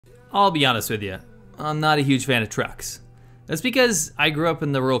I'll be honest with you, I'm not a huge fan of trucks. That's because I grew up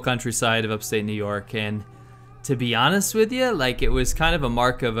in the rural countryside of upstate New York, and to be honest with you, like, it was kind of a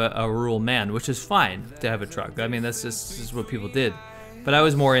mark of a rural man, which is fine to have a truck. I mean, that's just what people did. But I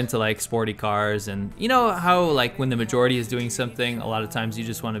was more into like sporty cars, and you know how like when the majority is doing something, a lot of times you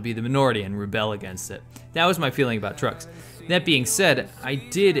just want to be the minority and rebel against it. That was my feeling about trucks. That being said, I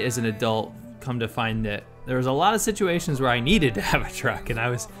did as an adult come to find that there was a lot of situations where I needed to have a truck, and I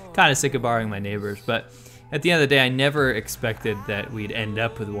was kind of sick of borrowing my neighbors. But at the end of the day, I never expected that we'd end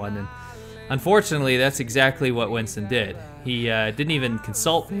up with one, and unfortunately, that's exactly what Winston did. He didn't even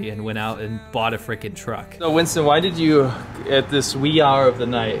consult me and went out and bought a frickin' truck. So Winston, why did you, at this wee hour of the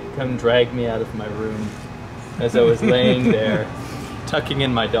night, come drag me out of my room as I was laying there, tucking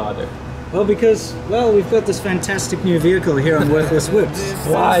in my daughter? Well, because, well, we've got this fantastic new vehicle here on Worthless Whips.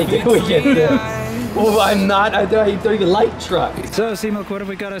 Why did we get this? Well, I don't even like trucks. So, Seamilk, what have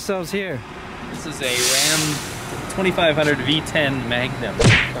we got ourselves here? This is a Ram 2500 V10 Magnum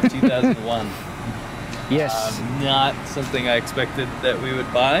from 2001. Yes. Not something I expected that we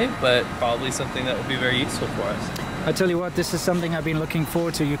would buy, but probably something that would be very useful for us. I tell you what, this is something I've been looking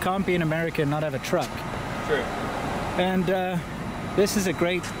forward to. You can't be in America and not have a truck. True. And this is a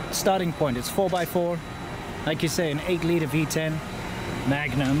great starting point. It's 4x4, like you say, an 8-liter V10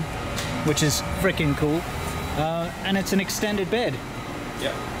 Magnum, which is freaking cool. And it's an extended bed.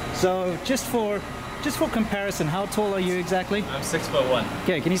 Yeah. So just for comparison, how tall are you exactly? I'm 6'1".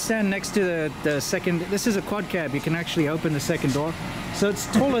 Okay, can you stand next to the second? This is a quad cab. You can actually open the second door, so it's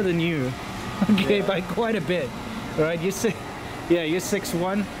taller than you. Okay, yeah. By quite a bit. All right, you're 6'1".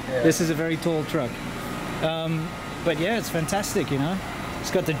 Yeah. This is a very tall truck. But yeah, it's fantastic. You know,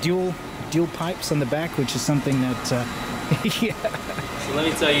 it's got the dual pipes on the back, which is something that. Yeah. So let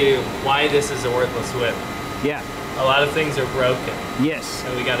me tell you why this is a worthless whip. Yeah. A lot of things are broken. Yes.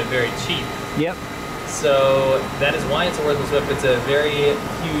 And we got it very cheap. Yep. So that is why it's a worthless whip. It's a very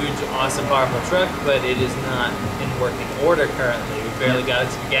huge, awesome, powerful truck, but it is not in working order currently. We barely got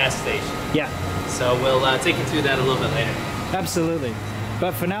it to the gas station. Yeah. So we'll take you through that a little bit later. Absolutely.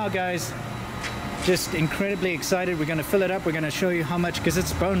 But for now, guys, just incredibly excited. We're going to fill it up. We're going to show you how much, because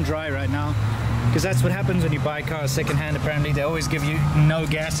it's bone dry right now. Because that's what happens when you buy cars secondhand, apparently. They always give you no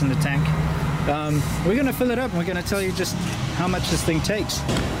gas in the tank. We're going to fill it up, and we're going to tell you just how much this thing takes.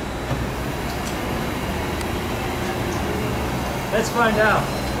 Let's find out.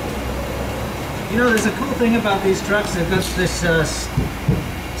 You know, there's a cool thing about these trucks. They've got this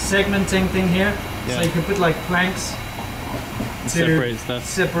segmenting thing here. Yeah. So you can put like planks to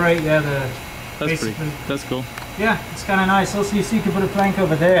separate, yeah, that's cool. Yeah, it's kind of nice. Also, you see you can put a plank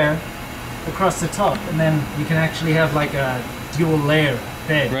over there across the top, and then you can actually have like a dual layer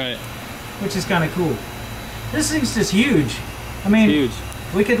bed. Right. Which is kind of cool. This thing's just huge. I mean, it's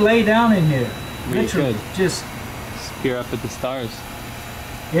huge. We could lay down in here. We literally, could. Just peer up at the stars.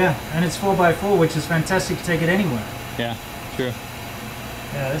 Yeah, and it's 4x4, which is fantastic to take it anywhere. Yeah, true.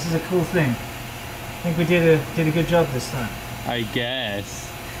 Yeah, this is a cool thing. I think we did a good job this time. I guess.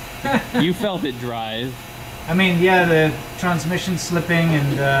 You felt it drive. I mean, yeah, the transmission's slipping,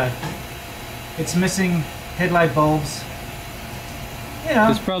 and it's missing headlight bulbs. You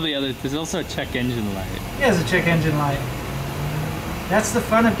know. There's also a check engine light. Yeah, there's a check engine light. That's the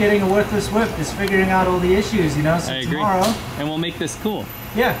fun of getting a worthless whip, is figuring out all the issues, you know. So I agree. Tomorrow, and we'll make this cool.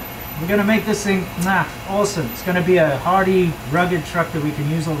 Yeah, we're gonna make this thing awesome. It's gonna be a hardy, rugged truck that we can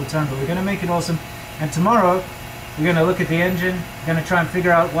use all the time, but we're gonna make it awesome. And tomorrow, we're gonna look at the engine. We're gonna try and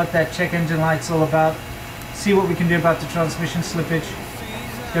figure out what that check engine light's all about. See what we can do about the transmission slippage.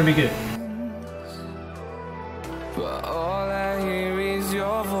 It's gonna be good. But all I hear is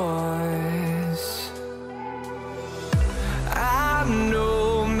your voice. I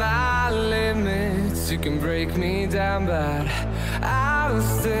know my limits. You can break me down, but I'll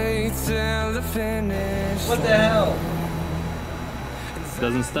stay till the finish. What the hell? It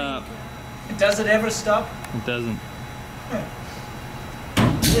doesn't stop. Does it ever stop? It doesn't.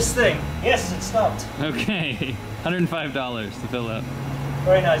 This thing. Yes, it stopped. Okay. $105 to fill up.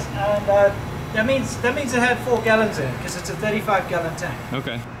 Very nice. And that means it had 4 gallons in it, because it's a 35-gallon tank.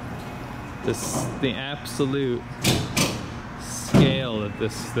 Okay. The absolute scale of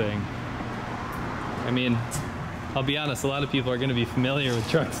this thing. I mean, I'll be honest, a lot of people are going to be familiar with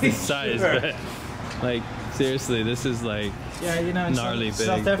trucks this size, sure. But like, seriously, this is like, yeah, you know, gnarly big.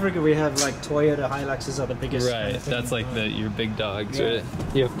 South Africa, we have like Toyota Hiluxes are the biggest. Right, kind of that's like your big dogs, yeah. Right?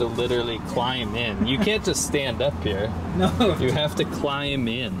 You have to literally climb in. You can't just stand up here. No. You have to climb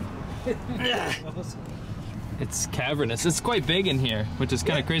in. It's cavernous. It's quite big in here, which is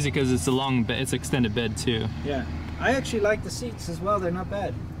kind of crazy because it's a long bed. It's extended bed too. Yeah, I actually like the seats as well. They're not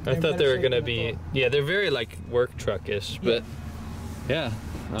bad. I thought they were gonna be, yeah, they're very like work truck-ish, but yeah.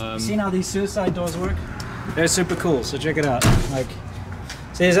 Seen how these suicide doors work? They're super cool, so check it out. Like,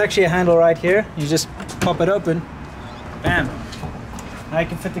 so there's actually a handle right here. You just pop it open, bam. Now you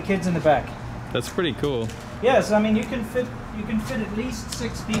can fit the kids in the back. That's pretty cool. Yeah, so I mean, you can fit at least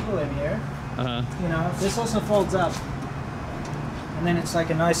 6 people in here. You know, this also folds up, and then it's like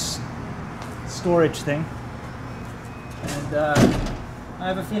a nice storage thing. And I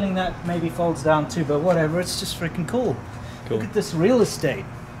have a feeling that maybe folds down too, but whatever. It's just freaking cool. Look at this real estate.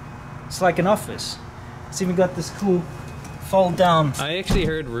 It's like an office. It's even got this cool fold down. I actually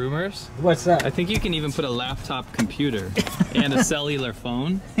heard rumors. What's that? I think you can even put a laptop computer and a cellular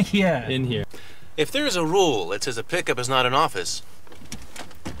phone in here. If there's a rule that says a pickup is not an office,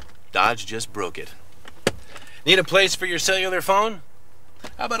 Dodge just broke it. Need a place for your cellular phone?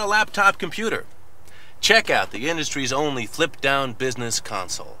 How about a laptop computer? Check out the industry's only flip-down business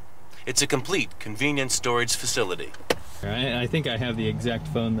console. It's a complete, convenient storage facility. Right, I think I have the exact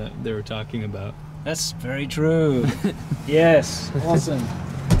phone that they were talking about. That's very true. Yes, awesome.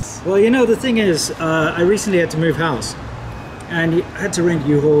 Well, you know, the thing is, I recently had to move house. And I had to rent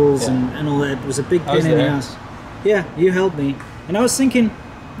U-Hauls and all that. It was a big pain in the ass. Yeah, you helped me. And I was thinking,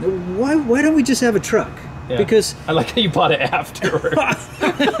 why don't we just have a truck? Yeah. Because I like how you bought it afterwards.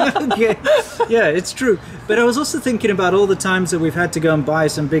 Okay. Yeah, it's true. But I was also thinking about all the times that we've had to go and buy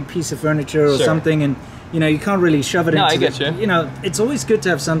some big piece of furniture or something, and you know, you can't really shove it into I get you. You know, it's always good to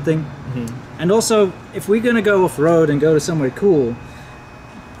have something. And also, if we're going to go off-road and go to somewhere cool,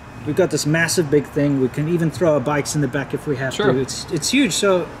 we've got this massive big thing. We can even throw our bikes in the back if we have to. It's huge.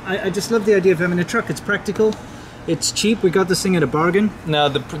 So I just love the idea of having a truck. It's practical. It's cheap. We got this thing at a bargain. No,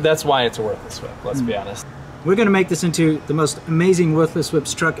 that's why it's a worthless whip, let's be honest. We're going to make this into the most amazing worthless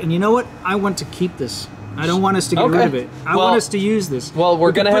whips truck. And you know what? I want to keep this. I don't want us to get rid of it. I want us to use this. Well,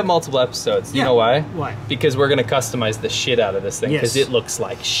 we're going to have multiple episodes. You know why? Why? Because we're going to customize the shit out of this thing. Because it looks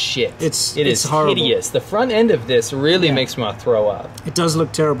like shit. It is horrible. Hideous. The front end of this really makes me want to throw up. It does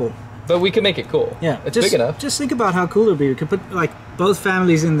look terrible. But we can make it cool. Yeah. It's big enough. Just think about how cool it would be. We could put like both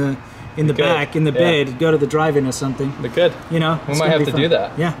families in the back, in the bed, go to the drive-in or something. We could. You know, we might have to do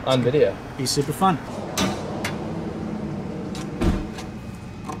that. Yeah. On video. Be super fun.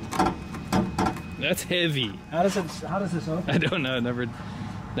 That's heavy. How does this open? I don't know.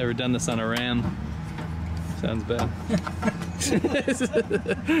 Never done this on a Ram. Sounds bad.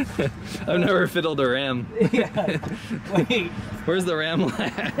 I've never fiddled a Ram. Yeah. Wait. Where's the Ram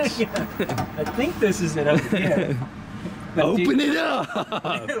latch? Yeah. I think this is it over here. Open it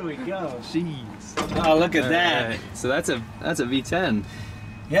up. There we go. Jeez. Oh, look at that. Right. So that's a V10.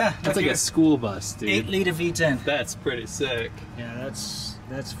 Yeah. That's like a school bus, dude. 8-liter V10. That's pretty sick. Yeah, that's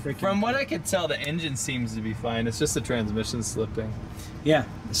freaking. From what I could tell, the engine seems to be fine. It's just the transmission slipping. Yeah.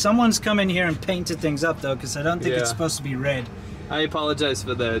 Someone's come in here and painted things up though, because I don't think it's supposed to be red. I apologize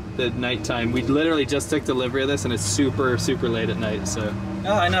for the nighttime. We literally just took delivery of this, and it's super late at night. So.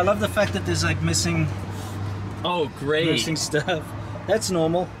 Oh, and I love the fact that there's like missing. Oh, great. Missing stuff. That's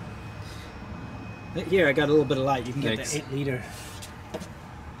normal. Here, I got a little bit of light. You can get the 8-liter.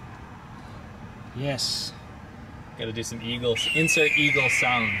 Yes. Gotta do some Eagles. Insert Eagle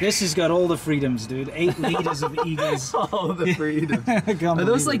sound. This has got all the freedoms, dude. 8 liters of Eagles. All the freedoms. Are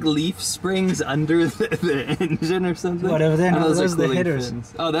those like leaf springs under the engine or something? Whatever. Then those are the headers.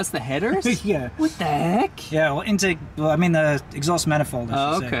 Fins. Oh, that's the headers? Yeah. What the heck? Yeah. Well, intake. Well, I mean the exhaust manifold.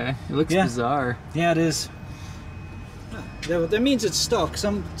 Oh, okay. It looks bizarre. Yeah, it is. That means it's stock.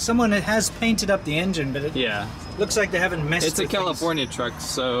 Someone has painted up the engine, but it looks like they haven't messed. It's a California truck,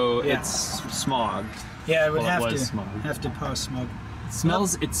 so it's smogged. Yeah, it would have to pass smog.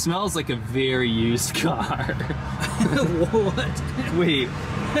 It smells like a very used car. What? Wait.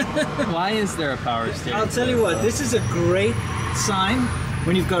 Why is there a power steering? I'll tell you what. This is a great sign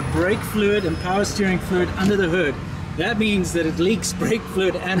when you've got brake fluid and power steering fluid under the hood. That means that it leaks brake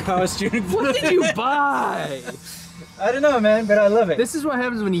fluid and power steering fluid. What did you buy? I don't know, man, but I love it. This is what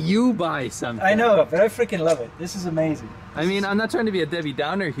happens when you buy something. I know, but I freaking love it. This is amazing. I mean, I'm not trying to be a Debbie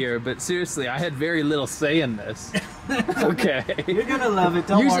Downer here, but seriously, I had very little say in this. Okay. You're gonna love it,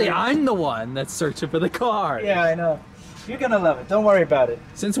 don't worry. Usually I'm the one that's searching for the car. Yeah, I know. You're gonna love it, don't worry about it.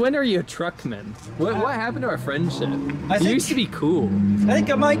 Since when are you a truckman? What happened to our friendship? You used to be cool. I think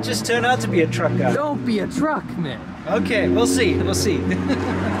I might just turn out to be a truck guy. Don't be a truckman. Okay, we'll see, we'll see.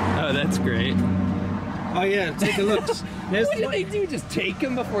 Oh, that's great. Oh yeah, take a look. What did they do? Just take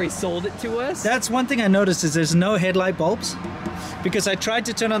him before he sold it to us? That's one thing I noticed is there's no headlight bulbs. Because I tried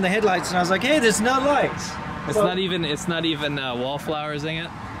to turn on the headlights and I was like, hey, there's no lights. It's not even wallflowers in it?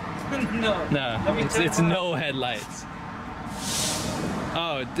 No. No, it's no headlights.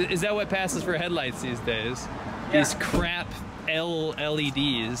 Oh, is that what passes for headlights these days? Yeah. These crap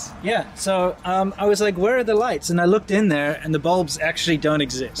LEDs. Yeah, so I was like, where are the lights? And I looked in there and the bulbs actually don't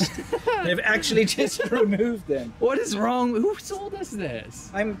exist. They've actually just removed them. What is wrong? Who sold us this?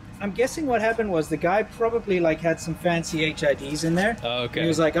 I'm guessing what happened was the guy probably like had some fancy HIDs in there. Oh, okay. He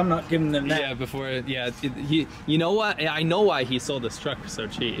was like, I'm not giving them that. Yeah, before, you know what? I know why he sold this truck for so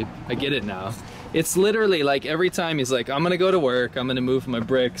cheap. I get it now. It's literally like every time he's like, I'm gonna go to work, I'm gonna move my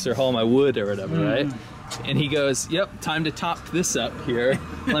bricks or haul my wood or whatever, right? And he goes, yep, time to top this up here.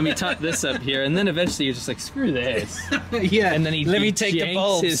 Let me top this up here. And then eventually you're just like, screw this. Yeah, And then he let me take the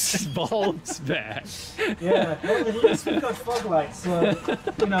bulbs. his bulbs back. Yeah, well, at least we've got fog lights. So,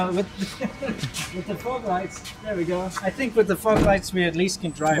 you know, with the fog lights, there we go. I think with the fog lights, we at least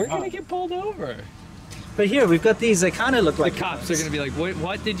can drive. We're gonna get pulled over. But here, we've got these, they kind of look like... The cops are gonna be like,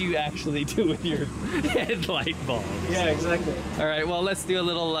 what did you actually do with your headlight bulbs? Yeah, exactly. All right, well, let's do a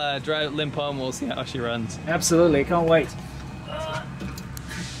little drive limp home. We'll see how she runs. Absolutely, can't wait.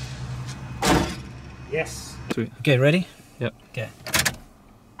 Yes. Sweet. Okay, ready? Yep. Okay.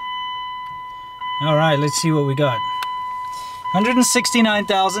 All right, let's see what we got.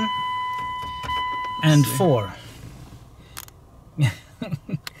 169,004.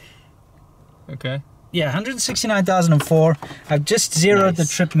 Okay. Yeah, 169,004. I've just zeroed the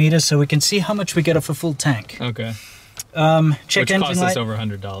trip meter so we can see how much we get off a full tank. Okay. Check Which engine costs light. us over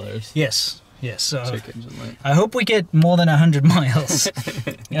 $100. Yes. Yes. So Check engine light. I hope we get more than 100 miles.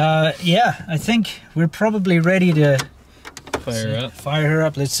 Yeah, I think we're probably ready to Fire up. fire her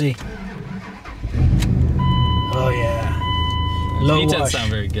up. Let's see. Oh yeah. Low V10 wash. sound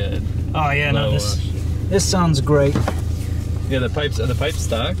very good. Oh yeah, Low no, this sounds great. Yeah, the pipes, are the pipes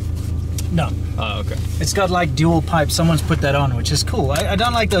stock? No, Oh, okay. it's got like dual pipes. Someone's put that on, which is cool. I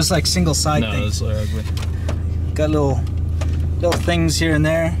don't like those like single side No, things. those are ugly. Got little things here and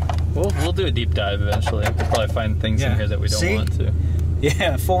there. We'll do a deep dive eventually. We'll probably find things in Yeah. here that we don't See? want to.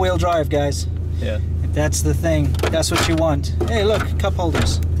 Yeah, 4-wheel drive, guys. Yeah. That's the thing. That's what you want. Hey, look, cup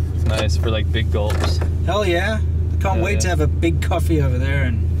holders. It's nice for like big gulps. Hell yeah. I can't Hell wait yeah. to have a big coffee over there,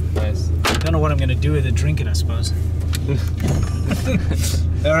 and Nice. don't know what I'm gonna do with it, drink it, I suppose.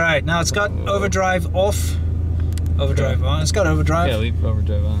 All right, now it's got overdrive off. Overdrive on. It's got overdrive. Yeah, leave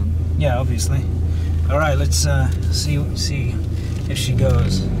overdrive on. Yeah, obviously. All right, let's see if she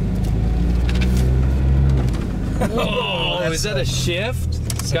goes. Oh, is that a shift?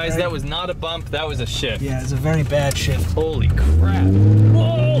 Guys, very- that was not a bump, that was a shift. Yeah, it's a very bad shift. Holy crap.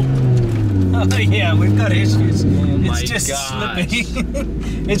 Whoa! Oh yeah, we've got issues. my It's just gosh.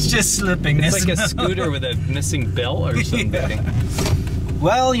 slipping. It's just slipping. It's There's like a no- scooter with a missing belt or something.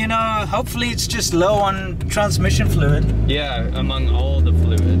 Well, you know, hopefully it's just low on transmission fluid. Yeah, among all the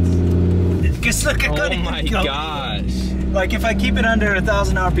fluids. Because look, I Oh can't my even go. gosh. Like if I keep it under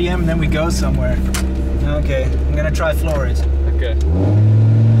 1,000 RPM, then we go somewhere. Okay, I'm gonna try floor it. Okay.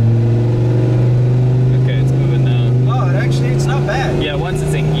 Okay, it's moving now. Oh, it's not bad. Yeah, once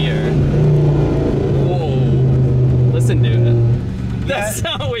it's in gear. Whoa. Listen to it. Yeah.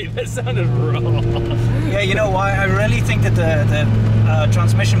 That sounded wrong. Yeah, you know why? I really think that the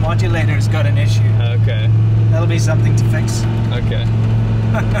transmission modulator's got an issue. Okay. That'll be something to fix. Okay.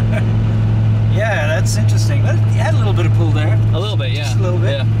 Yeah, that's interesting. You had a little bit of pull there. A little bit, yeah. Just a little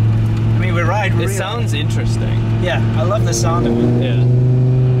bit. Yeah. I mean, we ride It really... sounds interesting. Yeah, I love the sound of it. Yeah.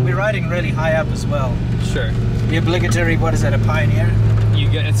 We're riding really high up as well. Sure. The obligatory, what is that, a Pioneer? You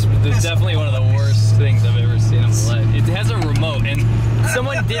get it's definitely one of the worst things I've ever seen in my life. It has a remote and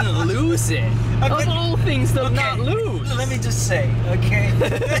someone didn't lose it. Of all things to not lose. Let me just say, okay?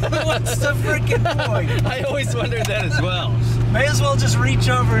 What's the freaking point? I always wondered that as well. May as well just reach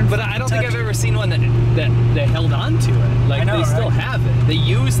over and... But I don't think touch I've ever seen one that held on to it. Like I know, they still right? have it. They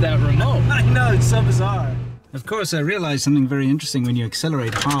use that remote. I know, it's so bizarre. Of course, I realized something very interesting when you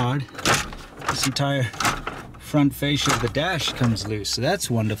accelerate hard. This entire front fascia of the dash comes loose, so that's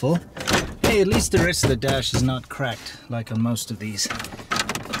wonderful. Hey, at least the rest of the dash is not cracked like on most of these.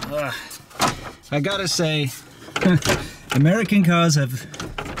 Ugh. I gotta say, American cars have,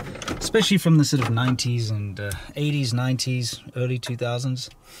 especially from the sort of 90s and 80s, 90s, early 2000s,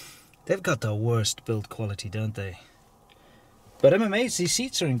 they've got the worst build quality, don't they? But I'm amazed these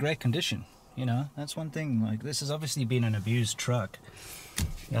seats are in great condition. You know, that's one thing. Like, this has obviously been an abused truck.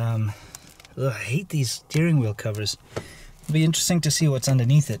 Ugh, I hate these steering wheel covers. It'll be interesting to see what's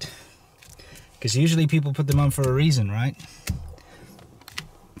underneath it. Because usually people put them on for a reason, right?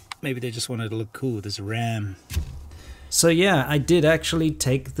 Maybe they just wanted to look cool with this ram. So yeah, I did actually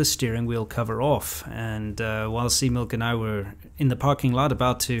take the steering wheel cover off. And while C-Milk and I were in the parking lot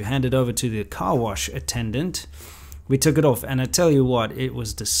about to hand it over to the car wash attendant, we took it off, and I tell you what, it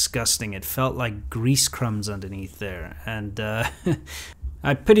was disgusting. It felt like grease crumbs underneath there, and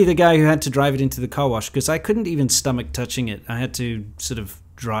I pity the guy who had to drive it into the car wash, because I couldn't even stomach touching it. I had to sort of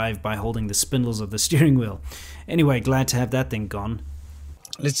drive by holding the spindles of the steering wheel. Anyway, glad to have that thing gone.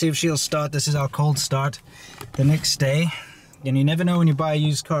 Let's see if she'll start. This is our cold start the next day. And you never know when you buy a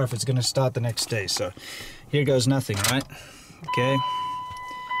used car if it's going to start the next day. So here goes nothing, right? Okay.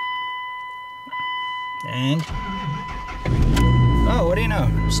 And... oh, what do you know?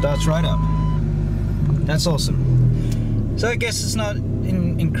 Starts right up. That's awesome. So I guess it's not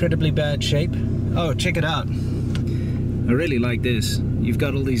in incredibly bad shape. Oh, check it out. I really like this. You've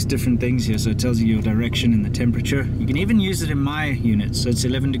got all these different things here, so it tells you your direction and the temperature. You can even use it in my unit, so it's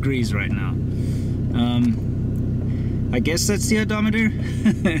 11 degrees right now. I guess that's the odometer.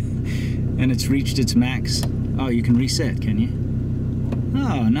 And it's reached its max. Oh, you can reset, can you?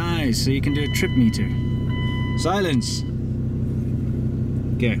 Oh, nice. So you can do a trip meter. Silence.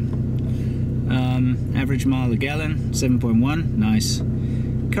 Okay. Average mile a gallon, 7.1. Nice.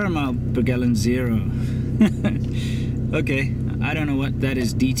 Current mile per gallon, 0. Okay, I don't know what that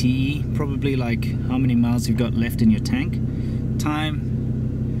is. DTE, probably like how many miles you've got left in your tank. Time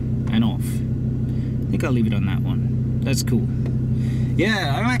and off. I think I'll leave it on that one. That's cool.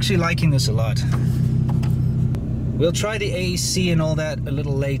 Yeah, I'm actually liking this a lot. We'll try the AC and all that a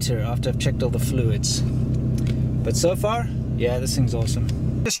little later after I've checked all the fluids. But so far, yeah, this thing's awesome.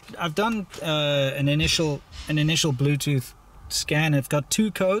 I've done an initial Bluetooth scan. I've got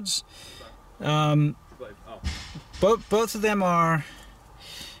 2 codes. Both of them are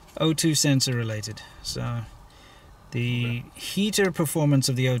O2 sensor related. So the heater performance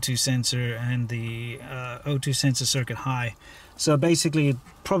of the O2 sensor and the O2 sensor circuit high. So basically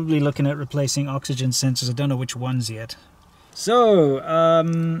probably looking at replacing oxygen sensors. I don't know which ones yet. So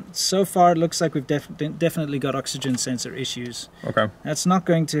so far it looks like we've definitely got oxygen sensor issues. Okay. That's not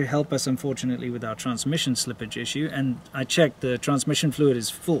going to help us, unfortunately, with our transmission slippage issue. And I checked, the transmission fluid is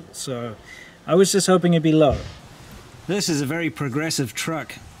full, so I was just hoping it'd be low. This is a very progressive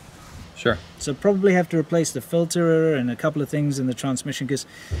truck. Sure. So probably have to replace the filter and a couple of things in the transmission, because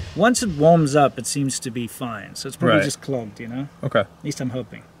once it warms up, it seems to be fine. So it's probably just clogged, you know? Okay. At least I'm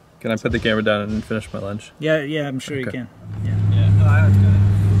hoping. Can I put the camera down and finish my lunch? Yeah, I'm sure you can. Yeah.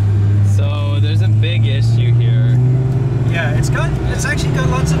 So there's a big issue here. Yeah, it's actually got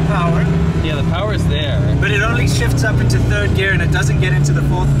lots of power. Yeah, the power's there. But it only shifts up into 3rd gear and it doesn't get into the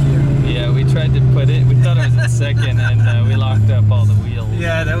 4th gear. Yeah, we tried to put it, we thought it was in 2nd and we locked up all the wheels.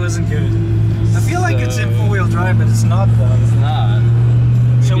 Yeah, that wasn't good. I feel like it's in 4-wheel drive, but it's not though. It's not.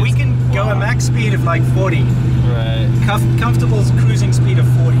 So we can go a max speed of like 40. Right. Comfortable cruising speed of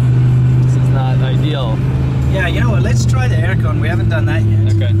 40. This is not ideal. Yeah, you know what, let's try the aircon. We haven't done that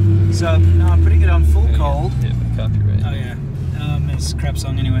yet. Okay. So now I'm putting it on full cold. Yeah, copyright. Oh yeah, it's a crap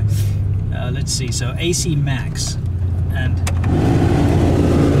song anyway. Let's see, so AC max. And...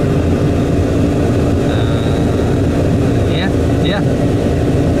 yeah.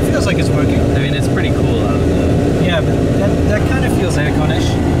 It feels like it's working. I mean, it's pretty cool out of the... Yeah, but that kind of feels aircon-ish.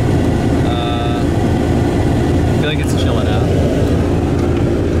 I feel like it's chilling out.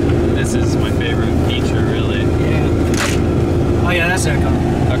 This is my favorite feature, really. Yeah. Oh yeah, that's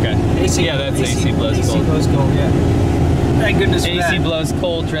aircon. Okay. AC, yeah, that's AC blows cold. AC blows cold, yeah. Thank goodness for that. AC blows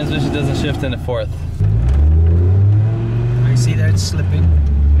cold, transmission doesn't shift into 4th. I see that it's slipping.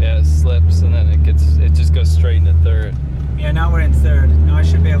 Yeah, it slips and then it just goes straight into 3rd. Yeah, now we're in 3rd. Now I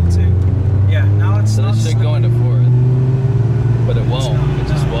should be able to. Yeah, now it's so not. So it should go into 4th, but it won't. It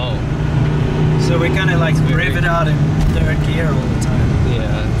just won't. So we kind of like rev it out in 3rd gear all the time.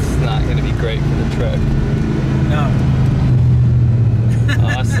 Yeah, it's not going to be great for the truck. No.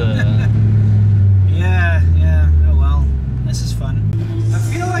 Awesome. Yeah. Oh well, this is fun. I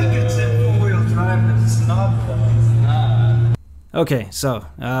feel like it's in 4-wheel drive, but it's not though. Okay, so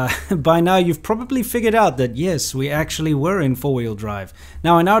by now you've probably figured out that yes, we actually were in 4-wheel drive.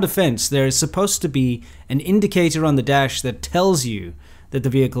 Now in our defense, there is supposed to be an indicator on the dash that tells you that the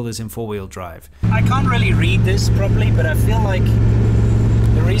vehicle is in 4-wheel drive. I can't really read this properly, but I feel like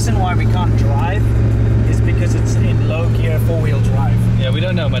the reason why we can't drive is because it's in low gear 4-wheel drive. Yeah, we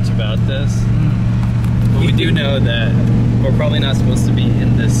don't know much about this, but we do know that we're probably not supposed to be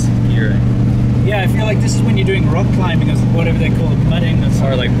in this gearing. Yeah, I feel like this is when you're doing rock climbing or whatever they call it, mudding or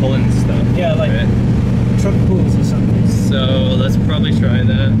something. Or like pulling stuff. Yeah, like right? truck pulls or something. So let's probably try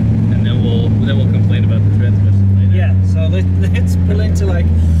that, and then we'll complain about the transmission later. Yeah, so let's pull into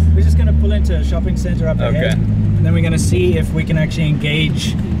we're just gonna pull into a shopping center up ahead, and then we're gonna see if we can actually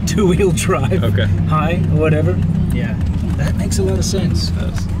engage 2-wheel drive. Okay. High or whatever. Yeah, that makes a lot of sense.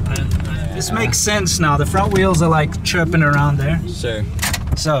 Yes. This makes sense now. The front wheels are like chirping around there. Sure.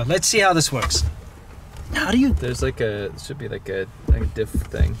 So let's see how this works. How do you? There's like a, should be like a diff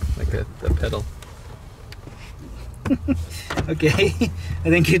thing, like a pedal. Okay, I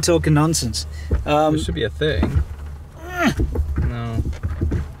think you're talking nonsense. There should be a thing. No.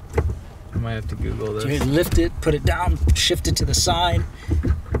 I might have to Google this. You lift it, put it down, shift it to the side.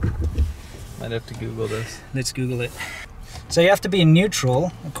 Might have to Google this. Let's Google it. So you have to be in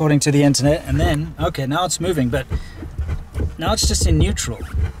neutral, according to the internet, and then, okay, now it's moving, but now it's just in neutral.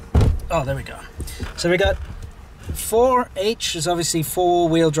 Oh, there we go. So we got 4H is obviously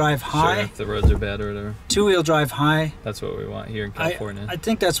 4-wheel drive high. Sure, if the roads are bad or whatever. 2-wheel drive high. That's what we want here in California. I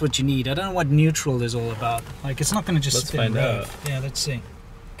think that's what you need. I don't know what neutral is all about. Like, it's not going to just Let's spin find out. Yeah, let's see.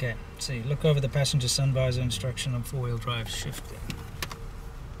 Okay, see. Look over the passenger sun visor instruction on 4-wheel drive shifting.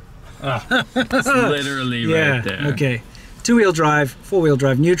 It's literally right there. Okay. 2-wheel drive, 4-wheel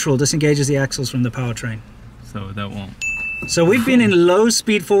drive, neutral, disengages the axles from the powertrain. So that won't. So we've been in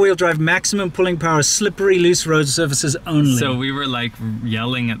low-speed 4-wheel drive, maximum pulling power, slippery, loose road surfaces only. So we were like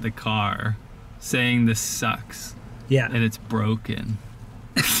yelling at the car, saying this sucks. Yeah. And it's broken.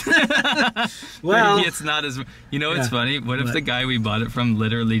 Well, maybe it's not as. You know, it's funny. What if the guy we bought it from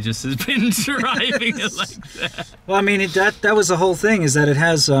literally just has been driving it like that? Well, I mean, that was the whole thing, is that it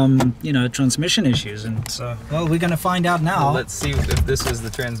has, you know, transmission issues, and so, well, we're going to find out now. Well, let's see if this is the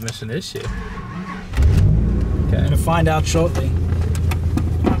transmission issue. We're going to find out shortly.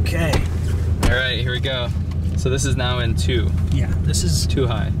 Okay. All right, here we go. So this is now in 2. Yeah, this is too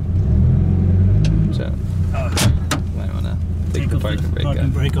high. So might want to take the parking brake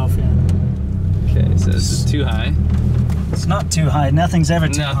off. Brake off, yeah. Okay, so this is too high. It's not too high. Nothing's ever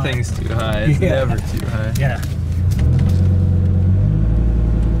too high. Nothing's too high. It's never too high. Yeah.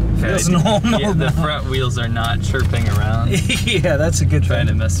 Feels normal. Yeah, the front wheels are not chirping around. Yeah, that's a good Trying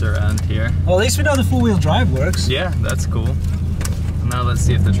to mess around here. Well, at least we know the 4-wheel drive works. Yeah, that's cool. Now let's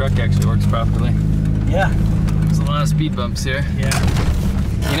see if the truck actually works properly. Yeah. There's a lot of speed bumps here.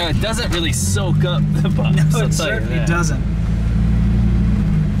 Yeah. You know, it doesn't really soak up the bumps. No, it certainly doesn't.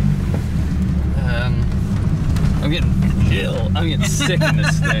 I'm getting ill. I'm getting sick in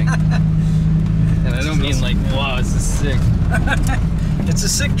this thing. And I don't mean like, wow, this is sick. It's a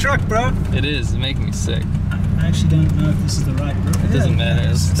sick truck, bro. It is. It's making me sick. I actually don't know if this is the right route. It doesn't matter.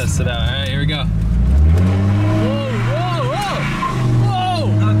 Let's test it out. All right, here we go. Whoa, whoa, whoa!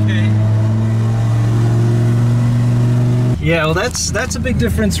 Whoa! Okay. Yeah, well, that's a big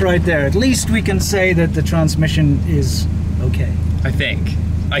difference right there. At least we can say that the transmission is okay. I think.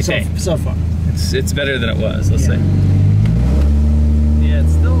 So far. It's better than it was, let's say. Yeah,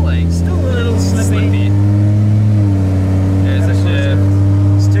 it's still a little slippy. There's a shift.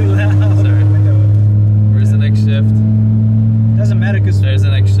 It's too loud. Sorry. Where's the next shift? Doesn't matter because There's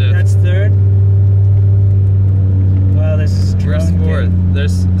the next shift. that's 3rd. Well, this is Where's 4th?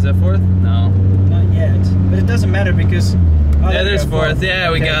 Is that 4th? No. Not yet. But it doesn't matter because Yeah, there's 4th.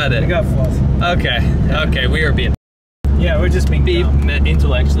 Yeah, we got it. We got 4th. Okay. Okay, we are being Yeah, we're just being dumb.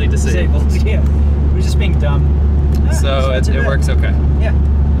 intellectually disabled. Yeah, we're just being dumb. So it works okay. Yeah.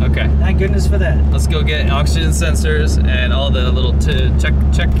 Okay. Thank goodness for that. Let's go get oxygen sensors and all the little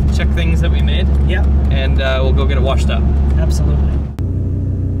check things that we made. Yeah. And we'll go get it washed up. Absolutely.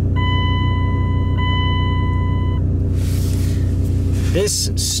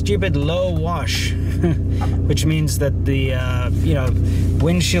 This stupid low wash, which means that the you know,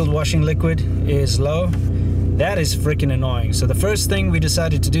 windshield washing liquid is low. That is freaking annoying. So the first thing we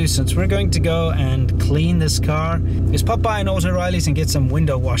decided to do, since we're going to go and clean this car, is pop by an Auto O'Reilly's and get some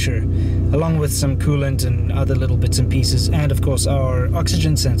window washer, along with some coolant and other little bits and pieces, and of course our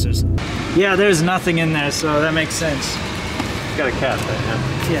oxygen sensors. Yeah, there's nothing in there, so that makes sense. It's got a cap there,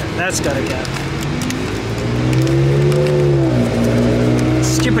 yeah. Yeah, that's got a cap.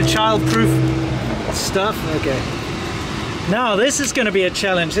 Stupid child-proof stuff. Okay. Now this is going to be a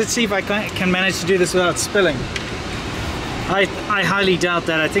challenge. Let's see if I can manage to do this without spilling. I highly doubt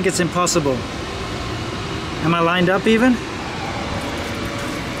that. I think it's impossible. Am I lined up even?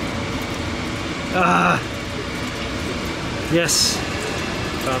 Yes.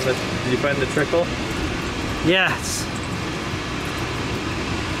 Did you find the trickle? Yes.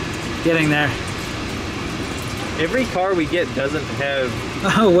 Getting there. Every car we get doesn't have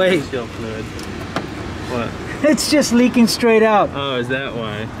Oh wait. windshield fluid. What? It's just leaking straight out. Oh, is that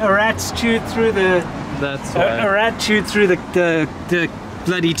why? A rat's chewed through the. That's why. A rat chewed through the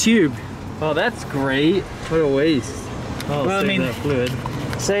bloody tube. Oh, that's great. What a waste. Oh, Well, I save mean- that fluid.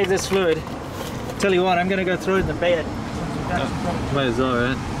 Save this fluid. Tell you what, I'm gonna go throw it in the bed. Might as well,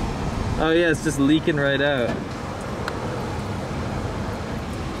 right? Oh yeah, it's just leaking right out.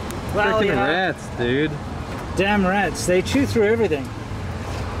 Well, Freaking yeah. rats, dude. Damn rats. They chew through everything.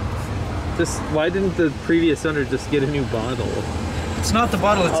 Just why didn't the previous owner just get a new bottle? It's not the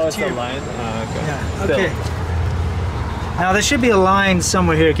bottle, it's Oh, the it's the tube. line? Oh, okay. Yeah, Still. okay. Now there should be a line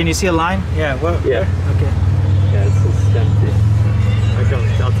somewhere here. Can you see a line? Yeah, well, Yeah. there? Okay. Yeah, it's just empty.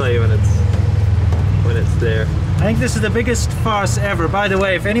 I'll tell you when it's there. I think this is the biggest farce ever. By the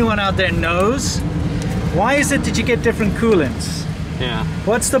way, if anyone out there knows, why is it that you get different coolants? Yeah.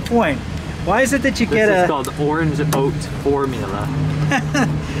 What's the point? Why is it that you This get is a... called orange oat formula.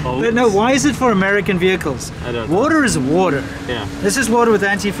 But no, why is it for American vehicles? I don't know. Water is water. Yeah. This is water with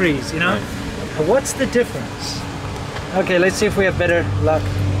antifreeze, you know? Right. What's the difference? Okay, let's see if we have better luck.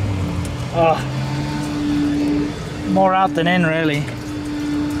 Oh, more out than in, really.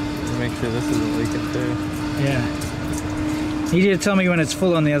 Make sure this isn't leaking too. Yeah. You need to tell me when it's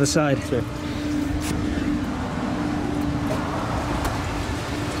full on the other side. Sure.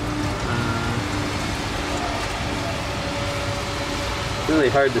 Really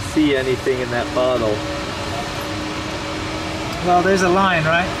hard to see anything in that bottle. Well, there's a line,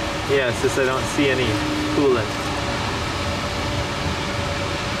 right? Yeah, it's just I don't see any coolant.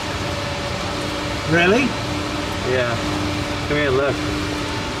 Really? Yeah. Come here, look.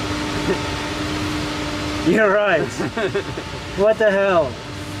 You're right. What the hell?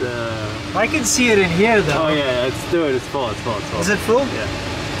 I can see it in here, though. Oh yeah, it's full, it's full. Is it full? Yeah.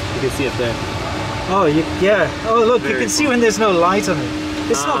 You can see it there. Oh, yeah. Oh, look, you Very can see full. when there's no light on it.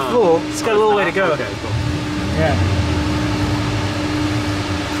 It's not full. It's got a little way to go. Okay, cool. Yeah.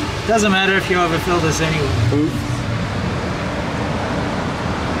 Doesn't matter if you overfill this anyway. Oops.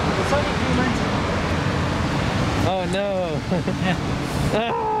 It's only 390. Oh no.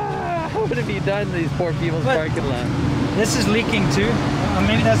 What have you done to these poor people's What? parking lot? This is leaking too.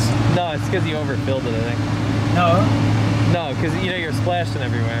 Maybe that's... No, it's because you overfilled it, I think. No. No, because you know you're splashing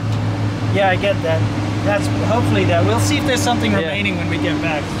everywhere. Yeah, I get that. That's hopefully that. We'll see if there's something remaining when we get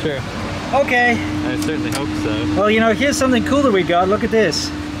back. Sure. Okay. I certainly hope so. Well, you know, here's something cool that we got. Look at this.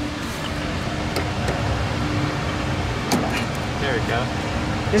 There we go.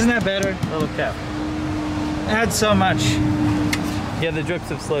 Isn't that better? Little cap. Adds so much. Yeah, the drips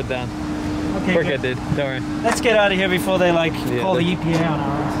have slowed down. Okay, We're good. good, dude. Don't worry. Let's get out of here before they like Yeah, call the EPA on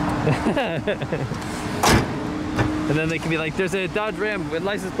our ass. And then they can be like, there's a Dodge Ram with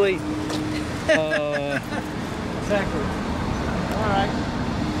license plate. Exactly. All right.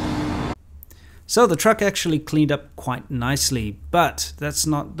 So the truck actually cleaned up quite nicely, but that's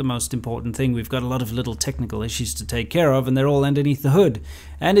not the most important thing. We've got a lot of little technical issues to take care of, and they're all underneath the hood.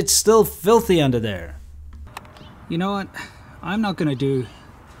 And it's still filthy under there. You know what? I'm not going to do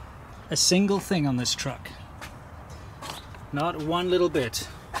a single thing on this truck. Not one little bit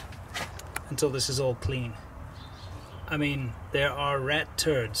until this is all clean. I mean, there are rat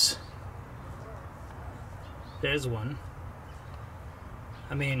turds. There's one.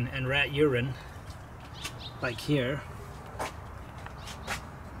 I mean, and rat urine. Like here.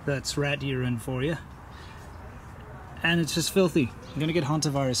 That's rat urine for you. And it's just filthy. I'm gonna get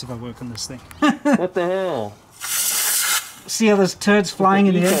hantavirus if I work on this thing. What the hell? See how those turds flying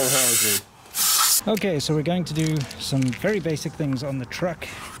in the air? Hazard. Okay, so we're going to do some very basic things on the truck,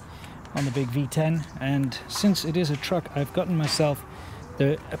 on the big V10, and since it is a truck, I've gotten myself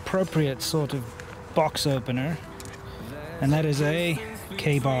the appropriate sort of box opener, and that is a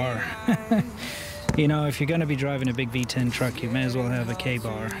K-bar. You know, if you're going to be driving a big V10 truck, you may as well have a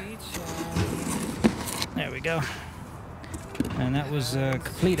K-bar. There we go. And that was a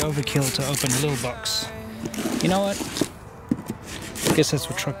complete overkill to open a little box. You know what? I guess that's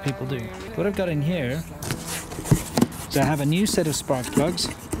what truck people do. What I've got in here is I have a new set of spark plugs,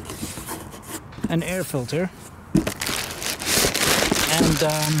 an air filter, and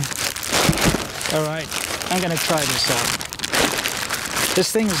alright, I'm gonna try this out. This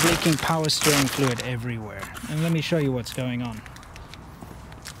thing is leaking power steering fluid everywhere, and let me show you what's going on.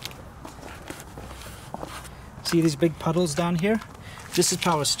 See these big puddles down here? This is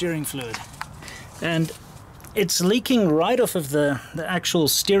power steering fluid, and it's leaking right off of the actual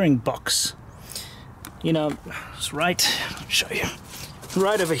steering box. You know, it's right, I'll show you.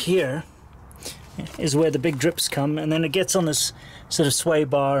 Right over here is where the big drips come, and then it gets on this sort of sway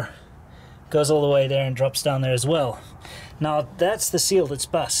bar, goes all the way there and drops down there as well. Now that's the seal that's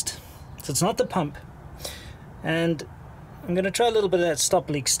bust. So it's not the pump. And I'm gonna try a little bit of that stop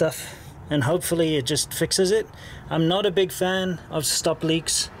leak stuff, and hopefully it just fixes it. I'm not a big fan of stop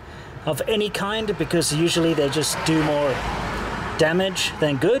leaks of any kind, because usually they just do more damage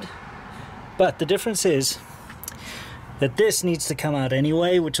than good. But the difference is that this needs to come out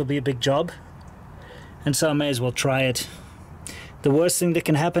anyway, which will be a big job, and so I may as well try it The worst thing that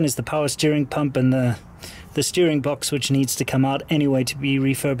can happen is the power steering pump and the steering box, which needs to come out anyway to be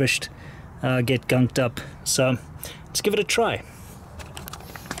refurbished, get gunked up. So let's give it a try.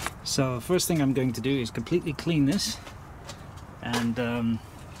 So first thing I'm going to do is completely clean this, and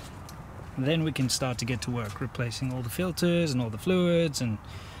then we can start to get to work, replacing all the filters and all the fluids and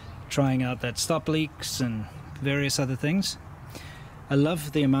trying out that stop leaks and various other things. I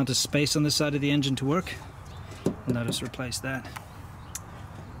love the amount of space on this side of the engine to work. Let us replace that.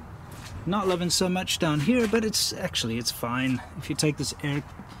 Not loving so much down here, but it's fine. If you take this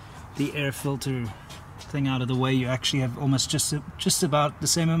the air filter thing out of the way, you actually have almost just about the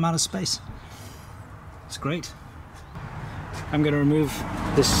same amount of space. It's great. I'm going to remove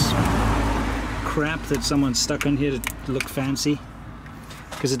this crap that someone stuck on here to look fancy,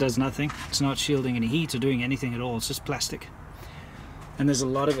 because it does nothing. It's not shielding any heat or doing anything at all. It's just plastic, and there's a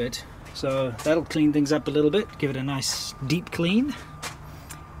lot of it, so that'll clean things up a little bit, give it a nice deep clean.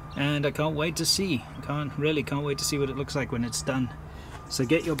 And I can't wait to see. Can't wait to see what it looks like when it's done. So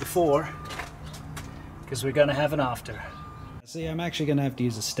get your before, because we're gonna have an after. See, I'm actually gonna have to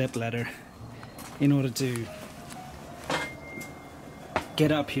use a step ladder in order to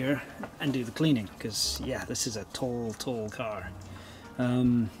get up here and do the cleaning, because yeah, this is a tall car.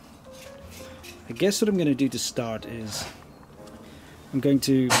 I guess what I'm gonna do to start is I'm going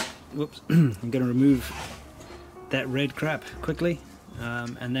to remove that red crap quickly.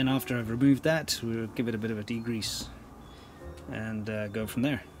 And then after I've removed that, we'll give it a bit of a degrease and go from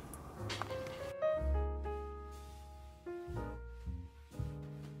there.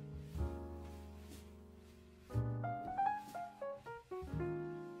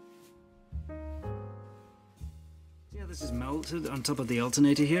 Yeah, this is melted on top of the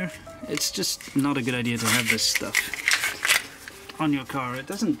alternator here. It's just not a good idea to have this stuff on your car. It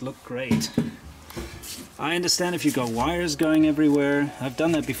doesn't look great. I understand if you've got wires going everywhere. I've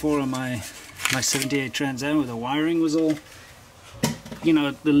done that before on my 78 Trans Am, where the wiring was all, you know,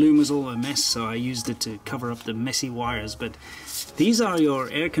 the loom was all a mess, so I used it to cover up the messy wires. But these are your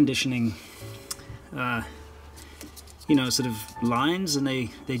air conditioning, you know, sort of lines, and they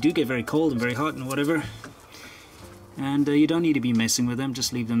do get very cold and very hot and whatever. And you don't need to be messing with them,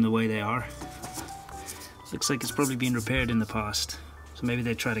 just leave them the way they are. Looks like it's probably been repaired in the past, so maybe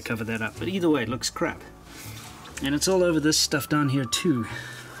they try to cover that up. But either way, it looks crap. And it's all over this stuff down here too.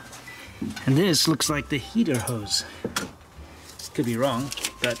 And this looks like the heater hose. Could be wrong,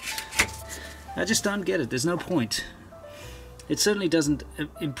 but I just don't get it. There's no point. It certainly doesn't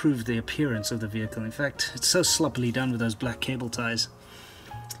improve the appearance of the vehicle. In fact, it's so sloppily done with those black cable ties.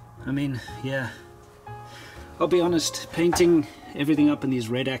 I mean, yeah. I'll be honest, painting everything up in these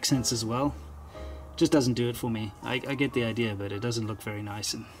red accents as well just doesn't do it for me. I get the idea, but it doesn't look very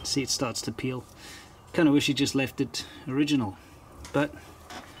nice. And see, it starts to peel. Kind of wish he just left it original, but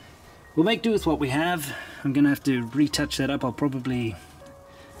we'll make do with what we have. I'm gonna have to retouch that up. I'll probably,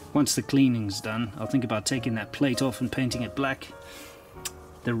 once the cleaning's done, I'll think about taking that plate off and painting it black.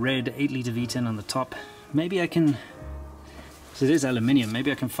 The red 8-litre V10 on the top. Maybe I can, because it is aluminium,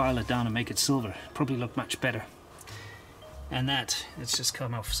 maybe I can file it down and make it silver. Probably look much better. And that, it's just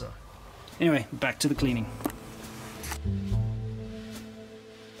come off. So anyway, back to the cleaning.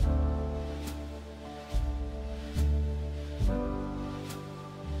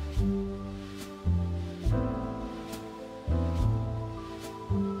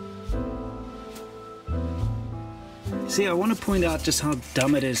 See, I want to point out just how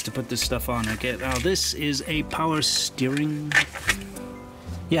dumb it is to put this stuff on. Okay, now this is a power steering,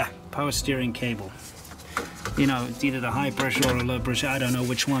 power steering cable. You know, it's either the high pressure or a low pressure, I don't know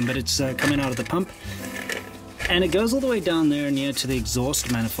which one, but it's coming out of the pump. And it goes all the way down there near to the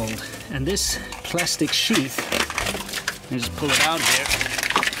exhaust manifold. And this plastic sheath, let me just pull it out here,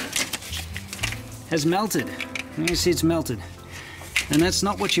 has melted. You can see it's melted. And that's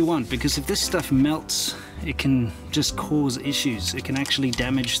not what you want, because if this stuff melts, it can just cause issues. It can actually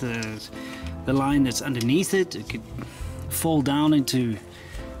damage the line that's underneath it. It could fall down into,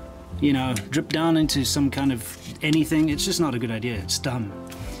 you know, drip down into some kind of anything. It's just not a good idea. It's dumb.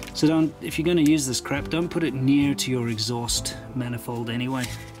 So don't, if you're going to use this crap, don't put it near to your exhaust manifold anyway.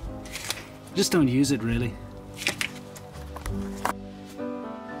 Just don't use it, really.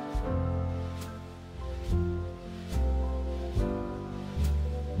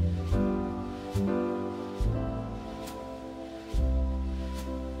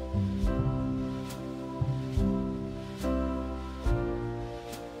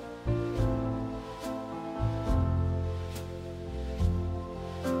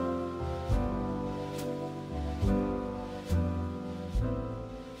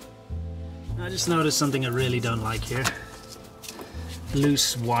 I just noticed something I really don't like here.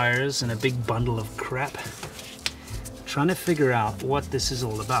 loose wires and a big bundle of crap. Trying to figure out what this is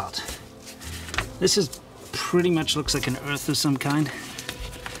all about. This is pretty much looks like an earth of some kind,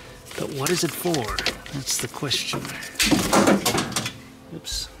 but what is it for? That's the question.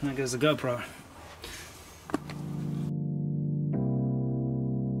 Oops, there goes the GoPro.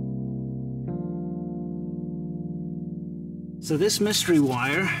 So this mystery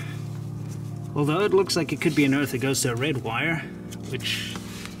wire, although it looks like it could be an earth, it goes to a red wire, which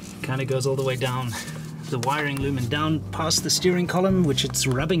kind of goes all the way down the wiring loom and down past the steering column, which it's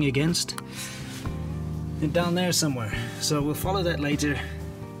rubbing against, and down there somewhere. So we'll follow that later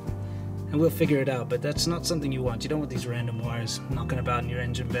and we'll figure it out, but that's not something you want. You don't want these random wires knocking about in your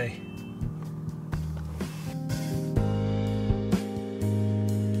engine bay.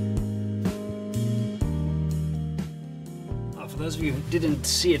 For those of you who didn't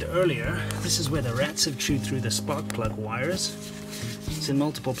see it earlier, this is where the rats have chewed through the spark plug wires. It's in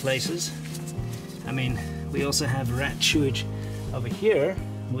multiple places. I mean, we also have rat chewage over here,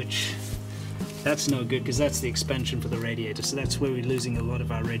 which that's no good because that's the expansion for the radiator. So that's where we're losing a lot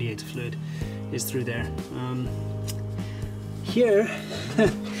of our radiator fluid, is through there. Here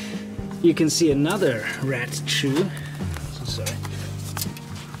you can see another rat chew. Sorry.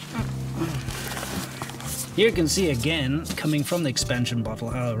 Here you can see again, coming from the expansion bottle,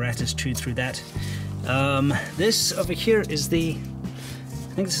 how a rat has chewed through that. This over here is the,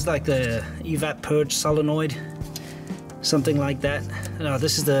 I think this is like the evap purge solenoid, something like that. No,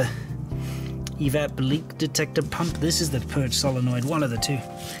 this is the evap leak detector pump. This is the purge solenoid, one of the two.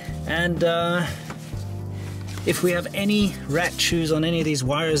 And if we have any rat chews on any of these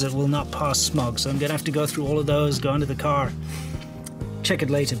wires, it will not pass smog. So I'm gonna have to go through all of those, go into the car, check it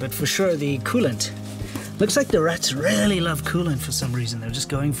later. But for sure, the coolant. Looks like the rats really love coolant for some reason. They're just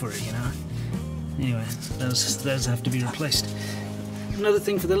going for it, you know. Anyway, those have to be replaced. Another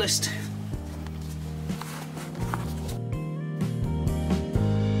thing for the list.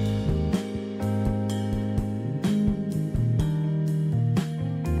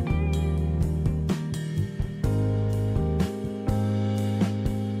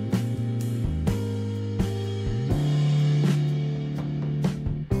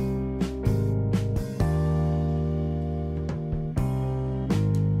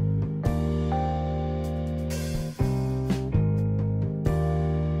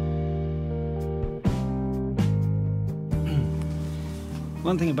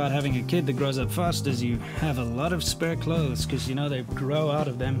 One thing about having a kid that grows up fast is you have a lot of spare clothes, because you know they grow out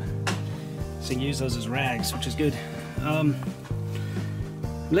of them, so you use those as rags, which is good.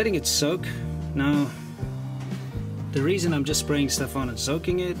 Letting it soak. Now, the reason I'm just spraying stuff on and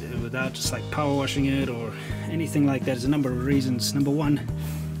soaking it without just like power washing it or anything like that is a number of reasons. Number one,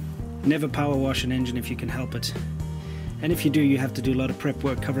 never power wash an engine if you can help it, and if you do, you have to do a lot of prep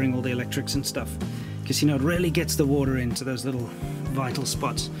work covering all the electrics and stuff, because you know it really gets the water into those little vital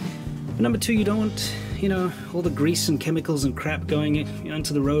spots. But number two, you don't want, you know, all the grease and chemicals and crap going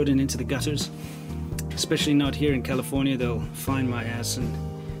onto the road and into the gutters, especially not here in California. They'll find my ass and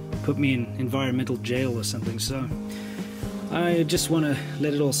put me in environmental jail or something. So I just want to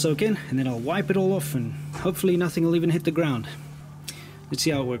let it all soak in, and then I'll wipe it all off, and hopefully nothing will even hit the ground. Let's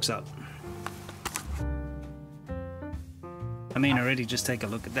see how it works out. I mean, already just take a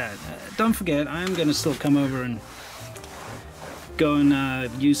look at that. Don't forget, I am going to still come over and go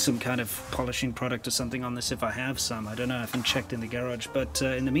and use some kind of polishing product or something on this if I have some. I don't know, I haven't checked in the garage, but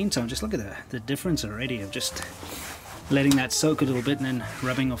in the meantime, just look at the difference already of just letting that soak a little bit and then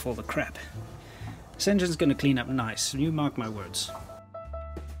rubbing off all the crap. This engine's going to clean up nice, you mark my words.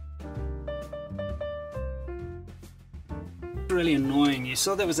 Really annoying. You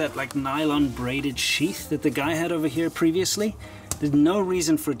saw there was that like nylon braided sheath that the guy had over here previously. There's no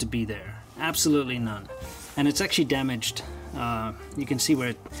reason for it to be there, absolutely none, and it's actually damaged. You can see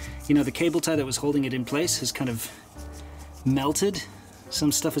where, you know, the cable tie that was holding it in place has kind of melted.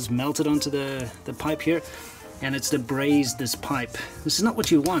 Some stuff has melted onto the pipe here, and it's debrazed this pipe. This is not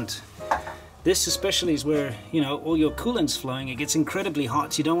what you want. This especially is where, you know, all your coolant's flowing. It gets incredibly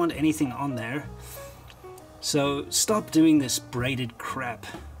hot, so you don't want anything on there. So stop doing this braided crap.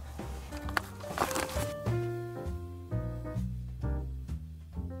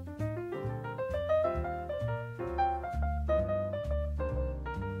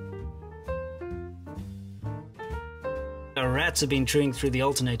 Our rats have been chewing through the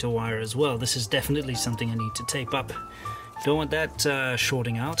alternator wire as well. This is definitely something I need to tape up. Don't want that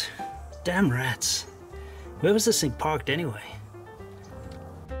shorting out. Damn rats. Where was this thing parked anyway?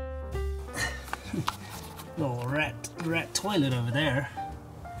 Little rat toilet over there.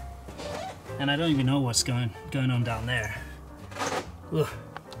 And I don't even know what's going on down there. Ugh.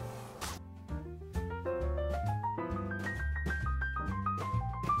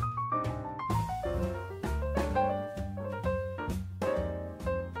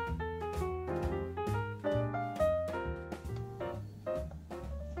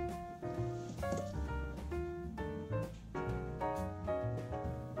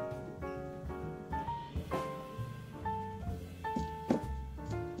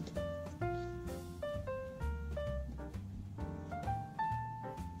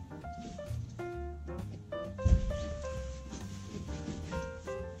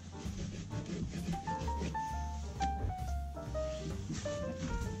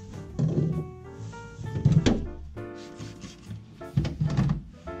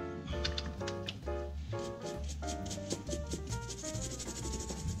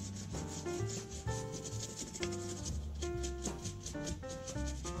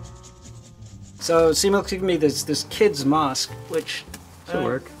 So Seamilk gave me this kid's mask, which Should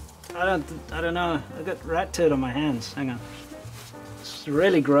work. I don't know. I got rat turd on my hands. Hang on. It's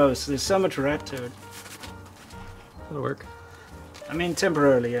really gross. There's so much rat turd. That'll work. I mean,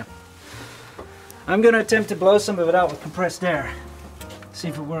 temporarily, yeah. I'm gonna attempt to blow some of it out with compressed air. See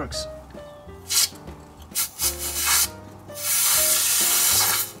if it works.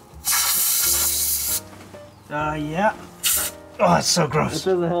 Yeah. Oh, it's so gross. This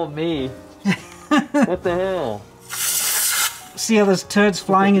doesn't help me. What the hell? See all those turds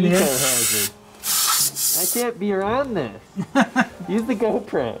flying in the air? Hazard. I can't be around this. Use the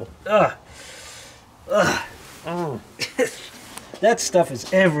GoPro. Ugh. Ugh. Oh. That stuff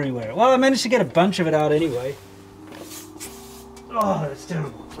is everywhere. Well, I managed to get a bunch of it out anyway. Oh, that's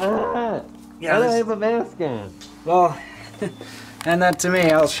terrible. Ah. Yeah, Why do I this- have a mask on? Well, and that to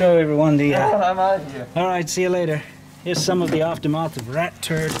me, I'll show everyone the... I'm out of here. Alright, see you later. Here's some of the aftermath of rat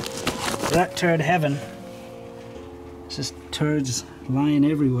turd heaven. It's just turds lying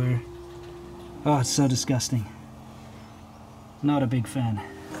everywhere. Oh, it's so disgusting. Not a big fan.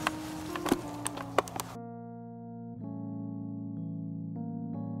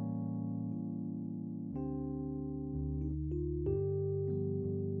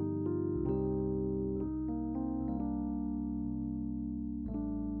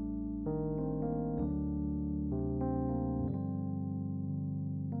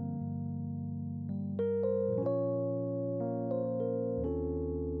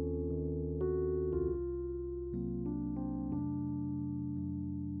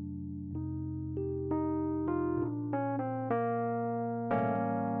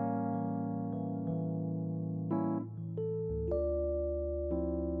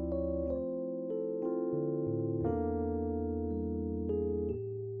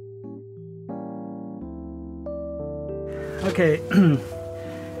 Okay,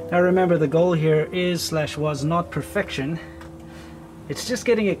 now remember the goal here is / was not perfection. It's just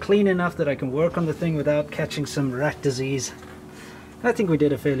getting it clean enough that I can work on the thing without catching some rat disease. I think we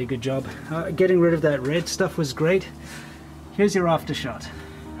did a fairly good job. Getting rid of that red stuff was great. Here's your after shot.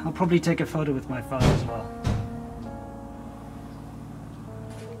 I'll probably take a photo with my phone as well.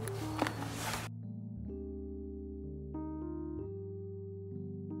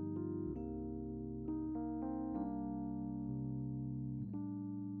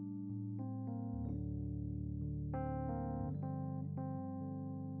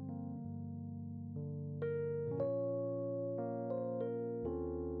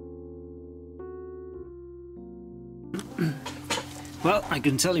 Well, I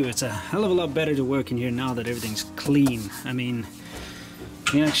can tell you it's a hell of a lot better to work in here now that everything's clean. I mean,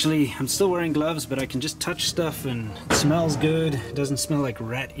 actually, I'm still wearing gloves, but I can just touch stuff and it smells good. It doesn't smell like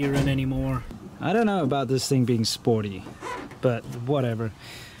rat urine anymore. I don't know about this thing being sporty, but whatever.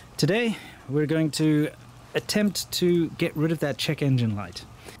 Today, we're going to attempt to get rid of that check engine light.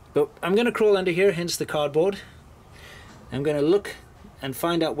 But I'm going to crawl under here, hence the cardboard. I'm going to look and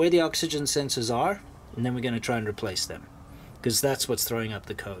find out where the oxygen sensors are, and then we're going to try and replace them, because that's what's throwing up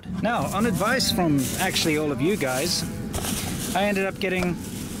the code. Now, on advice from actually all of you guys, I ended up getting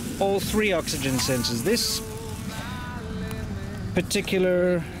all 3 oxygen sensors. This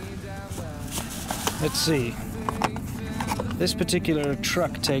particular, let's see, this particular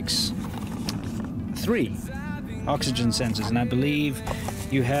truck takes 3 oxygen sensors, and I believe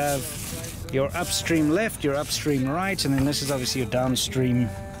you have your upstream left, your upstream right, and then this is obviously your downstream.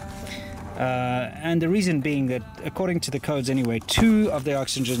 And the reason being that, according to the codes anyway, 2 of the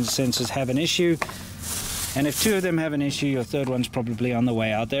oxygen sensors have an issue, and if 2 of them have an issue, your third one's probably on the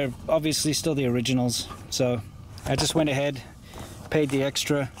way out. They're obviously still the originals, so I just went ahead, paid the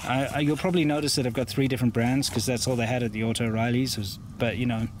extra. You'll probably notice that I've got 3 different brands, because that's all they had at the Auto O'Reilly's, but you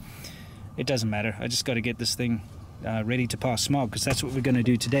know, it doesn't matter. I just got to get this thing ready to pass smog, because that's what we're going to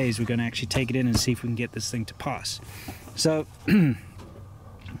do today, is we're going to actually take it in and see if we can get this thing to pass. So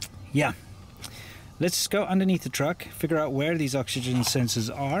yeah, let's go underneath the truck, figure out where these oxygen sensors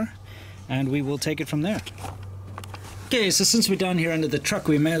are, and we will take it from there. Okay, so since we're down here under the truck,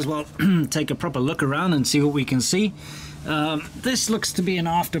 we may as well take a proper look around and see what we can see. This looks to be an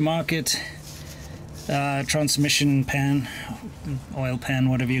aftermarket transmission pan, oil pan,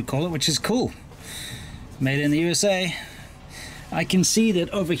 whatever you call it, which is cool. Made in the USA. I can see that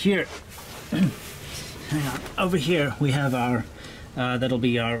over here, hang on, over here we have our, that'll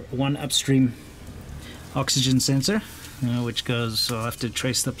be our one upstream oxygen sensor, which goes, so I'll have to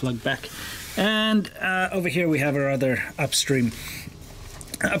trace the plug back. And over here we have our other upstream.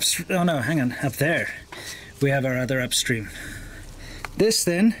 Oh no, hang on, up there we have our other upstream. This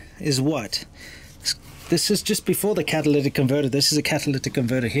then is what? This is just before the catalytic converter. This is a catalytic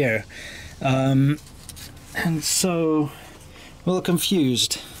converter here. And so, a little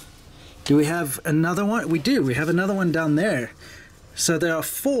confused. Do we have another one? We do, we have another one down there. So there are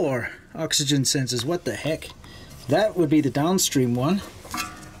 4 oxygen sensors. What the heck? That would be the downstream one.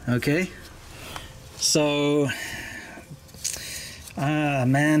 Okay. So,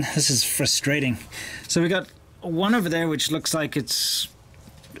 man, this is frustrating. So we got one over there which looks like it's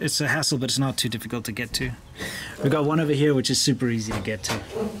a hassle, but it's not too difficult to get to. We've got one over here which is super easy to get to.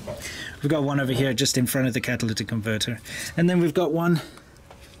 We've got one over here just in front of the catalytic converter. And then we've got one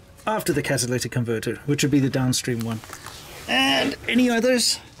after the catalytic converter, which would be the downstream one. And any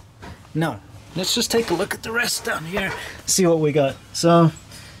others? No. Let's just take a look at the rest down here, see what we got. So,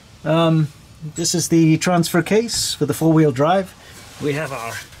 this is the transfer case for the 4-wheel drive. We have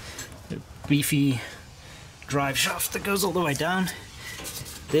our beefy drive shaft that goes all the way down.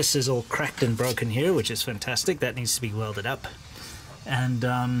 This is all cracked and broken here, which is fantastic. That needs to be welded up. And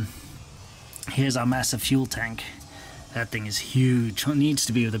here's our massive fuel tank. That thing is huge. It needs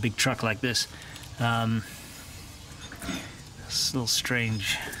to be with a big truck like this. It's a little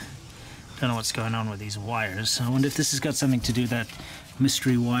strange. Don't know what's going on with these wires. I wonder if this has got something to do with that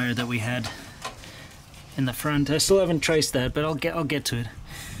mystery wire that we had in the front. I still haven't traced that, but I'll get to it.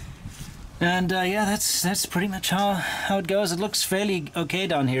 And yeah, that's pretty much how it goes. It looks fairly okay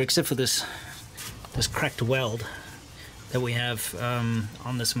down here, except for this cracked weld that we have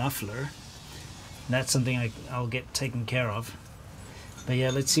on this muffler. That's something I'll get taken care of. But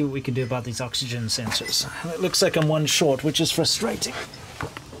yeah, let's see what we can do about these oxygen sensors. It looks like I'm one short, which is frustrating.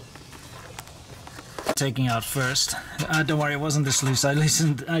 Taking out first. Don't worry, it wasn't this loose. I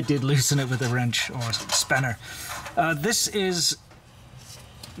did loosen it with a wrench or spanner. This is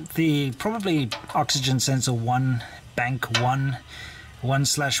the probably oxygen sensor 1, bank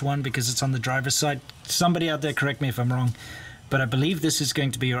 1/1, because it's on the driver's side. Somebody out there correct me if I'm wrong, but I believe this is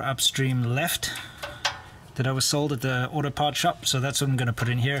going to be your upstream left that I was sold at the auto part shop. So that's what I'm going to put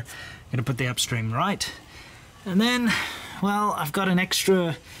in here. I'm going to put the upstream right, and then, well, I've got an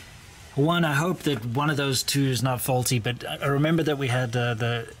extra one. I hope that one of those two is not faulty, but I remember that we had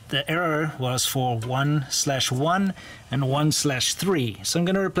the error was for 1/1 and 1/3. So I'm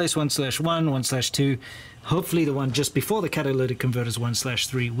going to replace 1/1, 1/2. Hopefully the one just before the catalytic converter is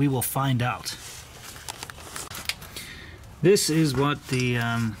 1/3. We will find out. This is what the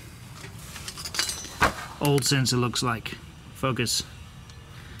old sensor looks like. Focus.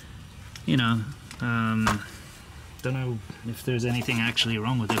 You know, don't know if there's anything actually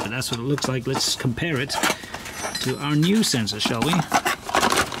wrong with it, but that's what it looks like. Let's compare it to our new sensor, shall we?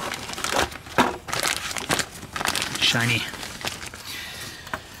 Shiny.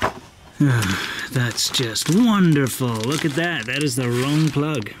 That's just wonderful. Look at that. That is the wrong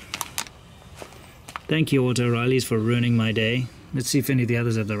plug. Thank you, Auto O'Reilly's, for ruining my day. Let's see if any of the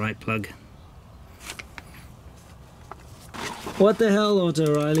others have the right plug. What the hell, Auto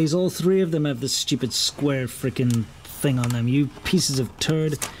O'Reilly's? All 3 of them have this stupid square frickin' thing on them. You pieces of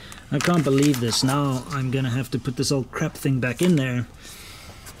turd. I can't believe this. Now I'm gonna have to put this old crap thing back in there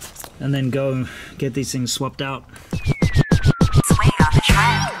and then go get these things swapped out. Swing on the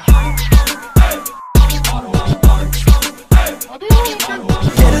track.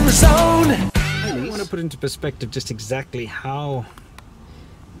 Get in the zone. I want to put into perspective just exactly how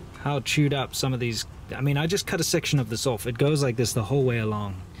chewed up some of these. I mean, I just cut a section of this off. It goes like this the whole way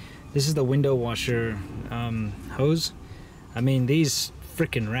along. This is the window washer hose. I mean, these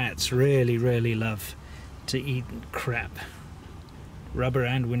frickin' rats really love to eat crap. Rubber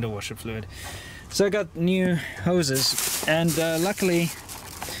and window washer fluid. So I got new hoses, and luckily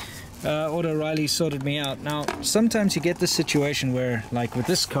Auto O'Reilly sorted me out. Now, sometimes you get this situation where, like with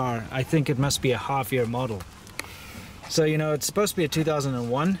this car, I think it must be a half-year model. So, you know, it's supposed to be a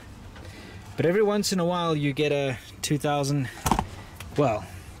 2001, but every once in a while you get a 2000, well,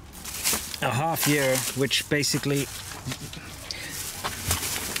 a half year, which basically,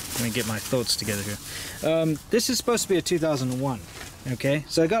 let me get my thoughts together here. This is supposed to be a 2001, okay?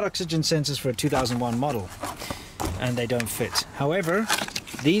 So I got oxygen sensors for a 2001 model, and they don't fit. However,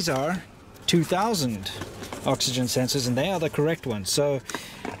 these are 2000 oxygen sensors, and they are the correct ones. So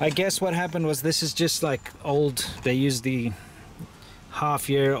I guess what happened was this is just like old, they use the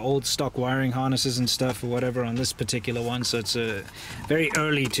half-year old stock wiring harnesses and stuff or whatever on this particular one, so it's a very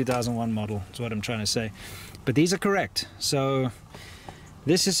early 2001 model is what I'm trying to say. But these are correct. So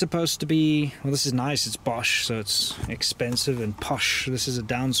this is supposed to be, well, this is nice, it's Bosch, so it's expensive and posh. This is a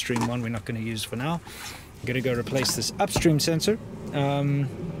downstream one we're not going to use for now. I'm going to go replace this upstream sensor, and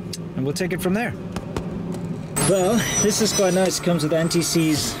we'll take it from there. Well, this is quite nice. It comes with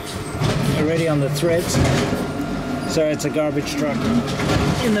anti-seize already on the threads. So it's a garbage truck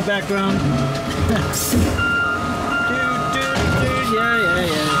in the background. Yeah.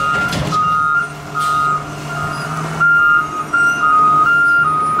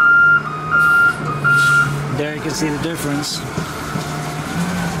 There you can see the difference.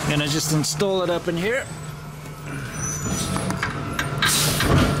 Gonna just install it up in here.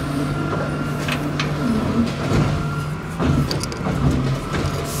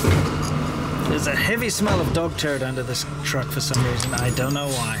 There's a heavy smell of dog turd under this truck for some reason. I don't know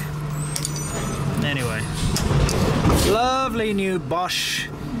why. Anyway, lovely new Bosch.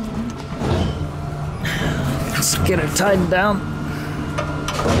 Let's get her tightened down.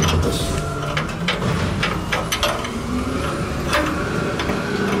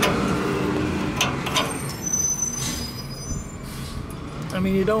 I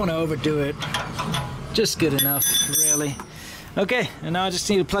mean, you don't want to overdo it. Just good enough, really. Okay, and now I just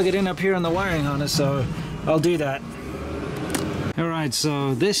need to plug it in up here on the wiring harness, so I'll do that. Alright,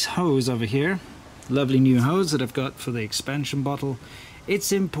 so this hose over here, lovely new hose that I've got for the expansion bottle,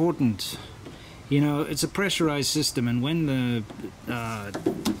 it's important. You know, it's a pressurized system, and when the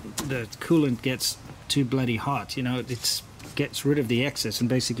coolant gets too bloody hot, you know, it gets rid of the excess and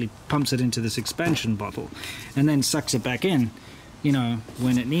basically pumps it into this expansion bottle and then sucks it back in, you know,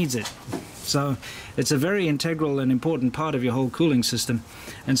 when it needs it. So it's a very integral and important part of your whole cooling system.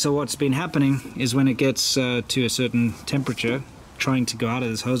 And so what's been happening is when it gets to a certain temperature, trying to go out of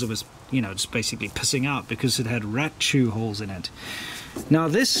this hose, it was, you know, just basically pissing out because it had rat chew holes in it. Now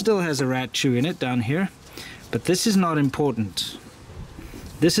this still has a rat chew in it down here, but this is not important.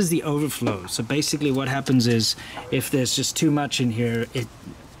 This is the overflow. So basically what happens is if there's just too much in here, it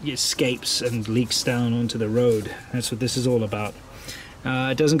escapes and leaks down onto the road. That's what this is all about.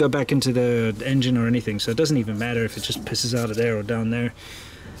 It doesn't go back into the engine or anything, so it doesn't even matter if it just pisses out of there or down there.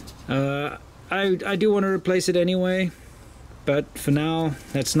 I do want to replace it anyway, but for now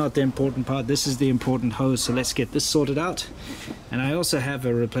that's not the important part. This is the important hose, so let's get this sorted out. And I also have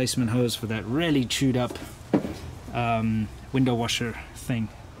a replacement hose for that really chewed up window washer thing,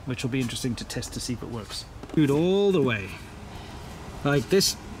 which will be interesting to test to see if it works. Chewed all the way like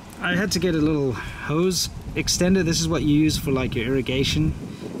this. I had to get a little hose extender. This is what you use for like your irrigation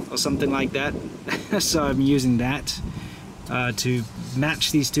or something like that. So I'm using that to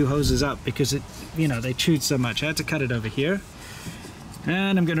match these two hoses up because it, you know, they chewed so much. I had to cut it over here,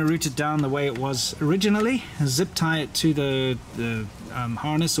 and I'm going to route it down the way it was originally, zip tie it to the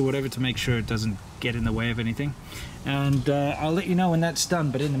harness or whatever to make sure it doesn't get in the way of anything. And I'll let you know when that's done.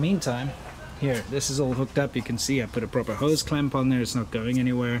 But in the meantime, here, this is all hooked up. You can see I put a proper hose clamp on there. It's not going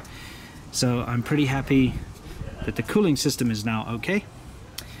anywhere. So I'm pretty happy that the cooling system is now okay.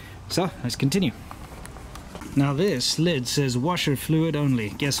 So let's continue. Now this lid says washer fluid only.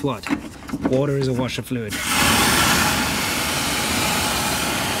 Guess what? Water is a washer fluid.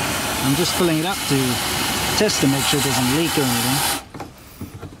 I'm just filling it up to test to make sure it doesn't leak or anything.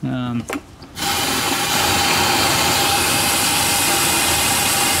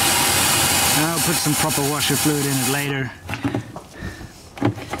 I'll put some proper washer fluid in it later.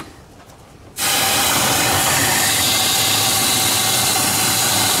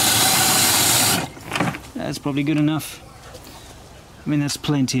 That's probably good enough. I mean, that's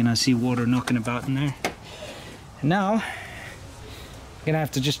plenty, and I see water knocking about in there. And now, I'm gonna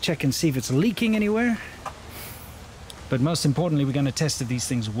have to just check and see if it's leaking anywhere. But most importantly, we're gonna test if these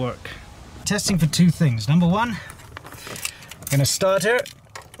things work. Testing for two things. Number one, I'm gonna start her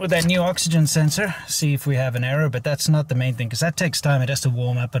with that new oxygen sensor, see if we have an error, but that's not the main thing because that takes time. It has to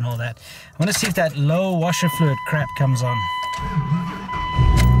warm up and all that. I want to see if that low washer fluid crap comes on.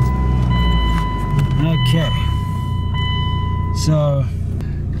 Okay, so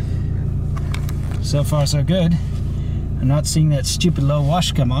far so good. I'm not seeing that stupid low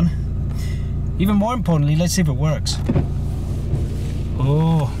wash come on. Even more importantly, let's see if it works.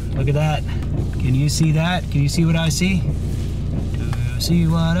 Oh, look at that. Can you see that? Can you see what I see? Do you see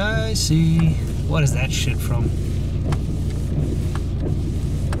what I see? What is that shit from?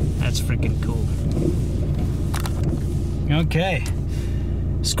 That's freaking cool. Okay.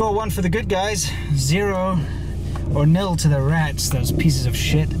 Score 1 for the good guys, 0 or 0 to the rats, those pieces of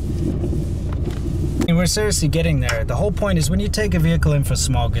shit. And we're seriously getting there. The whole point is when you take a vehicle in for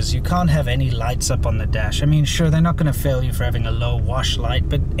smog is you can't have any lights up on the dash. I mean, sure, they're not going to fail you for having a low wash light,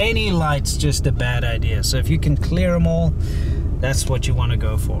 but any light's just a bad idea. So if you can clear them all, that's what you want to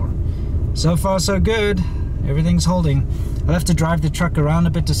go for. So far, so good. Everything's holding. I'll have to drive the truck around a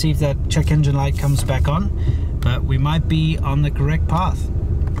bit to see if that check engine light comes back on, but we might be on the correct path.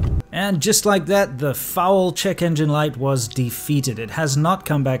 And just like that, the foul check engine light was defeated. It has not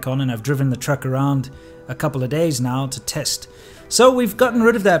come back on, and I've driven the truck around a couple of days now to test. So we've gotten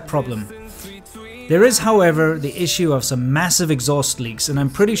rid of that problem. There is, however, the issue of some massive exhaust leaks, and I'm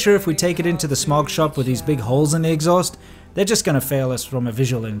pretty sure if we take it into the smog shop with these big holes in the exhaust, they're just going to fail us from a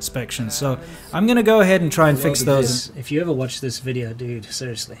visual inspection. So I'm going to go ahead and try and fix those. If you ever watch this video, dude,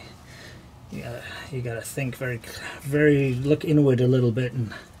 seriously, you gotta think very look inward a little bit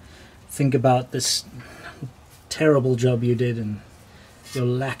and think about this terrible job you did and your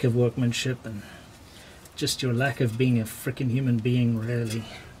lack of workmanship and just your lack of being a freaking human being, really.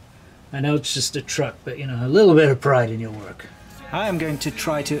 I know it's just a truck, but you know, a little bit of pride in your work. I am going to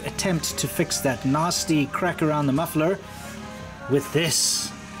try to attempt to fix that nasty crack around the muffler with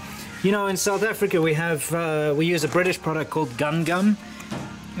this. You know, in South Africa we have we use a British product called Gun Gum,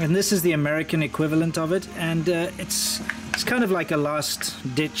 and this is the American equivalent of it, and it's kind of like a last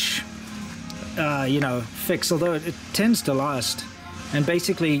ditch you know, fix, although it tends to last. And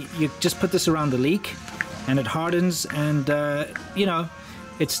basically you just put this around the leak and it hardens, and you know,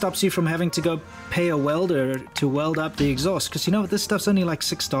 it stops you from having to go pay a welder to weld up the exhaust, because you know what, this stuff's only like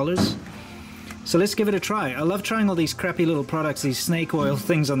 $6. So let's give it a try. I love trying all these crappy little products, these snake oil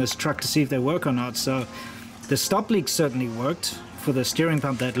things on this truck to see if they work or not. So the stop leak certainly worked for the steering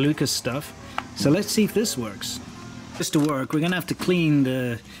pump, that Lucas stuff. So let's see if this works. Just to work, we're gonna have to clean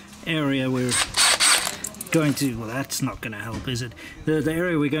the area we're going to, well, that's not gonna help, is it? The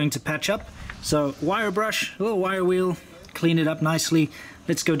area we're going to patch up. So wire brush, a little wire wheel, clean it up nicely.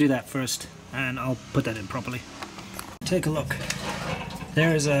 Let's go do that first, and I'll put that in properly. Take a look.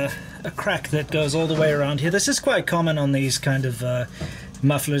 There's a crack that goes all the way around here. This is quite common on these kind of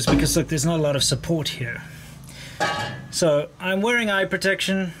mufflers, because look, there's not a lot of support here. So I'm wearing eye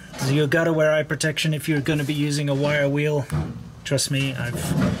protection. So you've got to wear eye protection if you're going to be using a wire wheel. Trust me, I've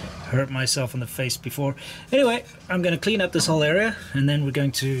hurt myself in the face before. Anyway, I'm going to clean up this whole area, and then we're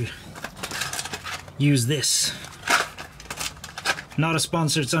going to use this. Not a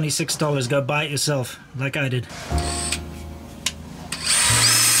sponsor, it's only $6. Go buy it yourself, like I did.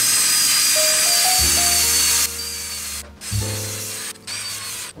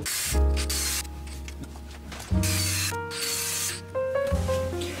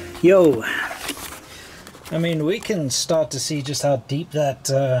 Yo, I mean, we can start to see just how deep that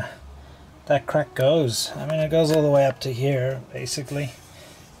that crack goes. I mean, it goes all the way up to here, basically,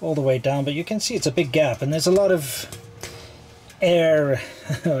 all the way down, but you can see it's a big gap, and there's a lot of air,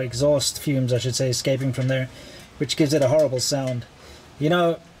 exhaust fumes, I should say, escaping from there, which gives it a horrible sound. You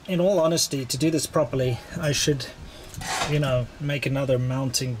know, in all honesty, to do this properly, I should, you know, make another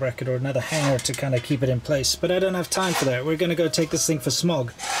mounting bracket or another hanger to kind of keep it in place, but I don't have time for that. We're going to go take this thing for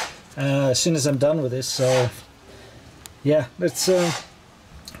smog as soon as I'm done with this, so yeah, let's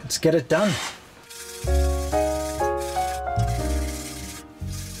get it done.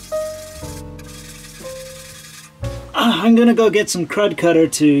 I'm gonna go get some crud cutter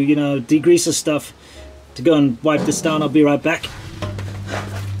to, you know, degrease the stuff, to go and wipe this down. I'll be right back.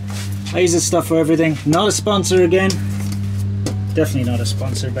 I use this stuff for everything. Not a sponsor again. Definitely not a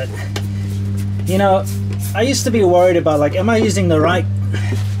sponsor, but you know, I used to be worried about, like, am I using the right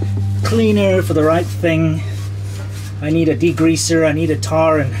cleaner for the right thing? I need a degreaser, I need a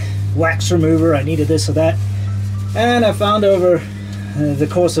tar and wax remover, I needed this or that. And I found over the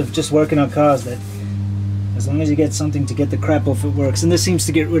course of just working on cars that as long as you get something to get the crap off, it works. And this seems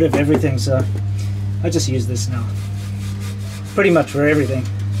to get rid of everything, so I just use this now. Pretty much for everything.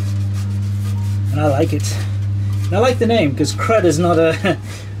 And I like it. And I like the name, because crud is not a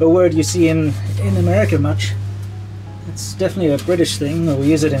word you see in America much. It's definitely a British thing.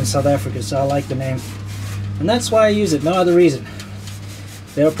 We use it in South Africa, so I like the name. And that's why I use it, no other reason.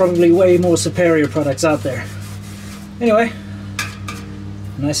 There are probably way more superior products out there. Anyway,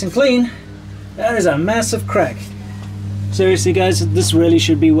 nice and clean. That is a massive crack. So seriously guys, this really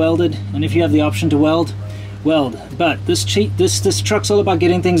should be welded, and if you have the option to weld, but this truck's all about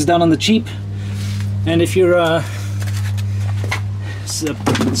getting things done on the cheap, and if you're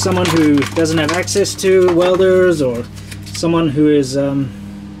someone who doesn't have access to welders, or someone who is I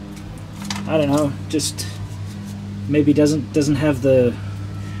don't know, just maybe doesn't have the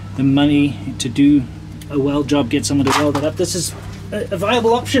money to do a weld job, get someone to weld it up, this is a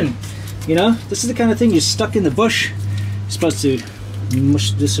viable option. You know, this is the kind of thing, you're stuck in the bush, you're supposed to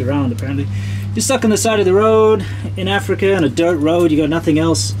mush this around apparently. You're stuck on the side of the road in Africa on a dirt road, you got nothing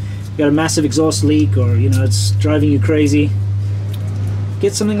else, you got a massive exhaust leak, or you know, it's driving you crazy.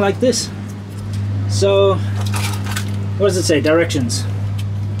 Get something like this. So, what does it say? Directions.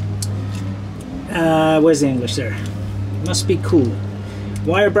 Where's the English there? Must be cool.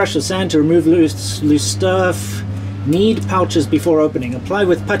 Wire brush or sand to remove loose stuff. Knead pouches before opening. Apply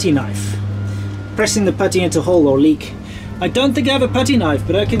with putty knife. Pressing the putty into hole or leak. I don't think I have a putty knife,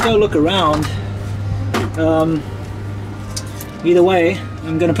 but I can go look around. Either way,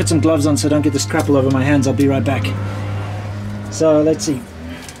 I'm going to put some gloves on so I don't get this crap all over my hands. I'll be right back. So let's see.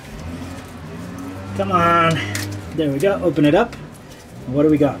 Come on. There we go. Open it up. What do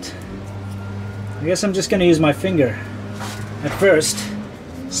we got? I guess I'm just going to use my finger at first.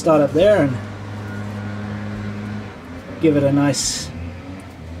 Start up there and give it a nice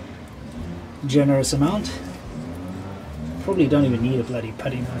generous amount. Probably don't even need a bloody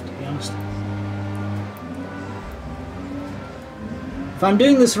putty knife, to be honest. If I'm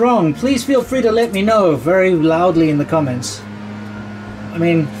doing this wrong, please feel free to let me know very loudly in the comments. I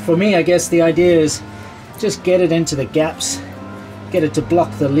mean, for me, I guess the idea is just get it into the gaps, get it to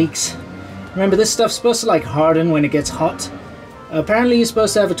block the leaks. Remember, this stuff's supposed to like harden when it gets hot. Apparently you're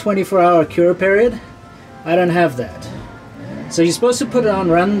supposed to have a 24-hour cure period. I don't have that. So you're supposed to put it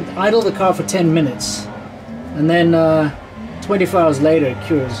on, idle the car for 10 minutes, and then 24 hours later it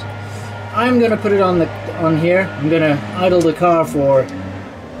cures. I'm gonna put it on here. I'm gonna idle the car for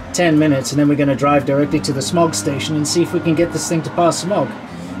 10 minutes, and then we're gonna drive directly to the smog station and see if we can get this thing to pass smog.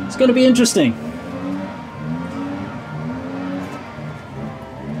 It's gonna be interesting.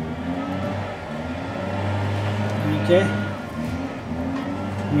 Okay.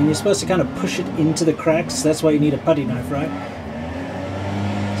 I mean, you're supposed to kind of push it into the cracks. That's why you need a putty knife, right?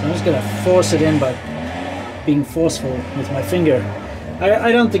 So I'm just gonna force it in by being forceful with my finger.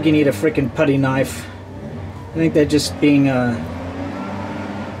 I don't think you need a freaking putty knife. I think they're just being I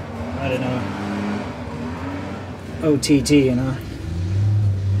don't know, OTT, you know.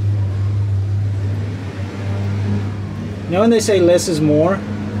 You know when they say less is more?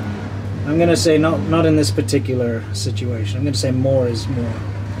 I'm gonna say not in this particular situation. I'm gonna say more is more.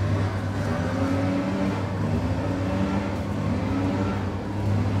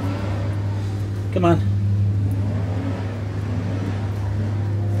 Come on.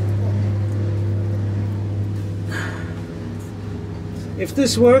 If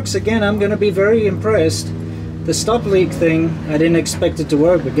this works, again, I'm gonna be very impressed. The stop leak thing, I didn't expect it to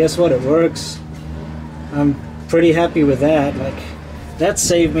work, but guess what? It works. I'm pretty happy with that. Like, that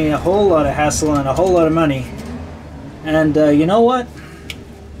saved me a whole lot of hassle and a whole lot of money. And you know what?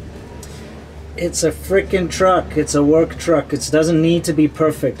 It's a freaking truck. It's a work truck. It doesn't need to be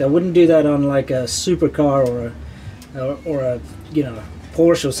perfect. I wouldn't do that on like a supercar or a you know,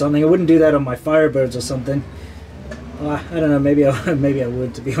 Porsche or something. I wouldn't do that on my Firebirds or something. I don't know. Maybe I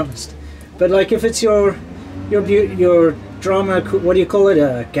would, to be honest. But like, if it's your drama, what do you call it?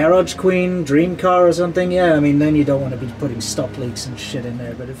 A garage queen dream car or something? Yeah, I mean, then you don't want to be putting stop leaks and shit in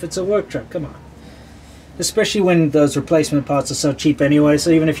there. But if it's a work truck, come on. Especially when those replacement parts are so cheap anyway,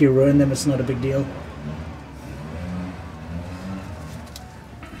 so even if you ruin them, it's not a big deal.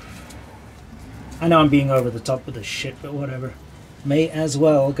 I know I'm being over the top with this shit, but whatever. May as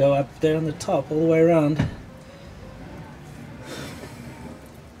well go up there on the top all the way around.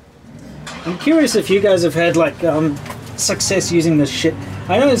 I'm curious if you guys have had like success using this shit.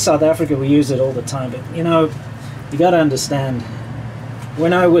 I know in South Africa we use it all the time, but you know, you gotta understand,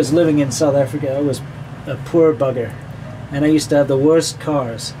 when I was living in South Africa, I was a poor bugger, and I used to have the worst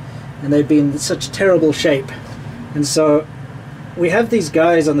cars, and they'd be in such terrible shape. And so we have these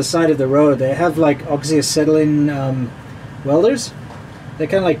guys on the side of the road. They have like oxyacetylene welders. They're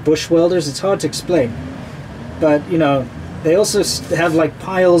kind of like bush welders. It's hard to explain, but you know, they also have like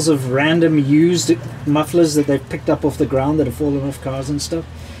piles of random used mufflers that they've picked up off the ground that have fallen off cars and stuff.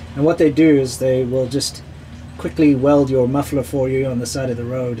 And what they do is they will just quickly weld your muffler for you on the side of the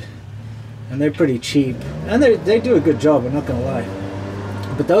road. And they're pretty cheap. And they do a good job, I'm not gonna lie.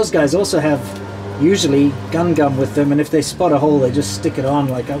 But those guys also have usually gun gum with them, and if they spot a hole, they just stick it on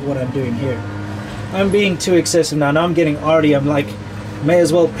like what I'm doing here. I'm being too excessive now. Now I'm getting arty. I'm like, may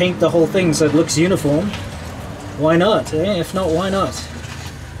as well paint the whole thing so it looks uniform. Why not? Eh? If not, why not?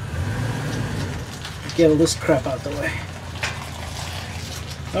 Get all this crap out the way.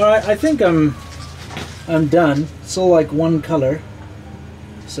 All right, I think I'm done. It's all like one color.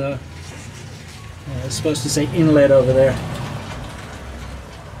 So it's supposed to say inlet over there.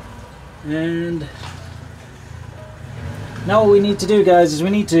 And now what we need to do, guys, is we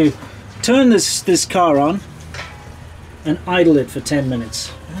need to turn this car on and idle it for 10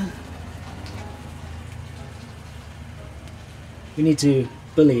 minutes. We need to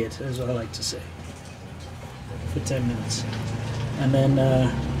bully it, as I like to say, for 10 minutes. And then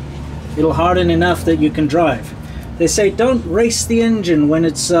it'll harden enough that you can drive. They say don't race the engine when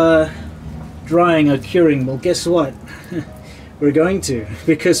it's drying or curing. Well, guess what? We're going to,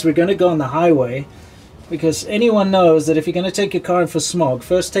 because we're going to go on the highway. Because anyone knows that if you're going to take your car in for smog,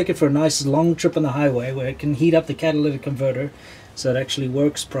 first take it for a nice long trip on the highway where it can heat up the catalytic converter so it actually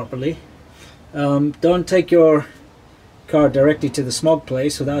works properly. Don't take your car directly to the smog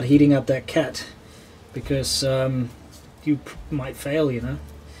place without heating up that cat, because you might fail, you know.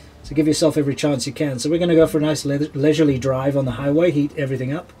 So give yourself every chance you can. So we're going to go for a nice leisurely drive on the highway, heat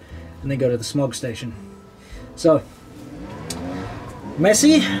everything up, and then go to the smog station. So,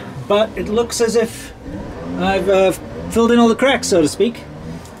 messy, but it looks as if I've filled in all the cracks, so to speak.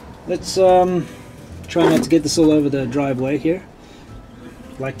 Let's try not to get this all over the driveway here.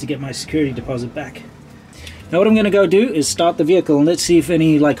 I'd like to get my security deposit back. Now what I'm going to go do is start the vehicle and let's see if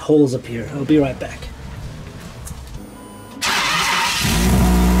any like holes appear. I'll be right back.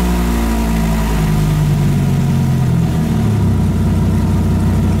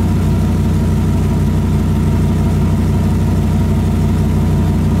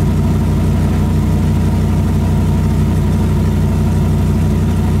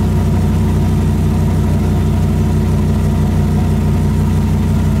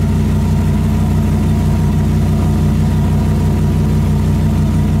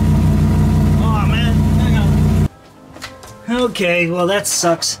 Okay, well that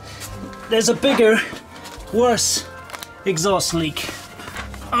sucks. There's a bigger, worse exhaust leak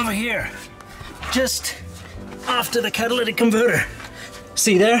over here, just after the catalytic converter.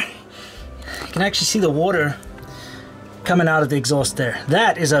 See there? You can actually see the water coming out of the exhaust there.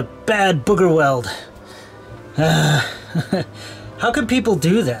 That is a bad booger weld. How can people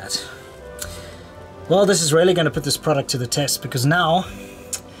do that? Well, this is really going to put this product to the test, because now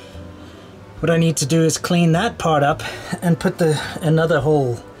what I need to do is clean that part up and put another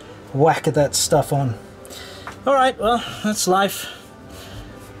whole whack of that stuff on. Alright, well, that's life.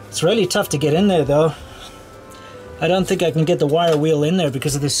 It's really tough to get in there though. I don't think I can get the wire wheel in there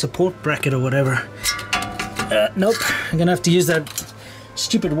because of this support bracket or whatever. Nope, I'm gonna have to use that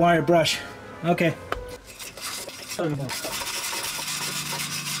stupid wire brush. Okay.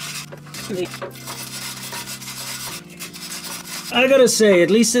 I gotta say,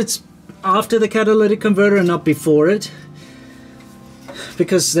 at least it's after the catalytic converter and not before it,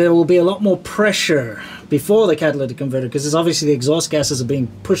 because there will be a lot more pressure before the catalytic converter, because it's obviously the exhaust gases are being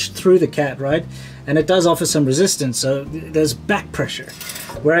pushed through the cat, right? And it does offer some resistance, so there's back pressure.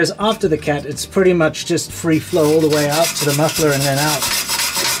 Whereas after the cat, it's pretty much just free flow all the way out to the muffler and then out.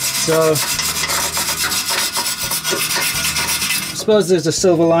 So I suppose there's a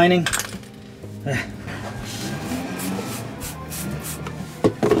silver lining.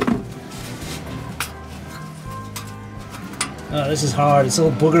 Oh, this is hard. It's all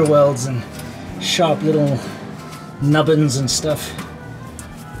booger welds and sharp little nubbins and stuff.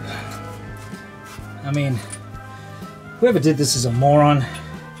 I mean, whoever did this is a moron.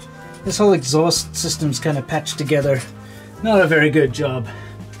 This whole exhaust system's kind of patched together. Not a very good job.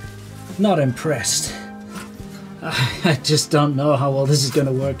 Not impressed. I just don't know how well this is going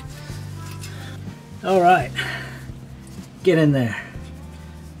to work. Alright. Get in there.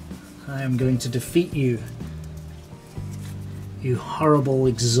 I am going to defeat you. You horrible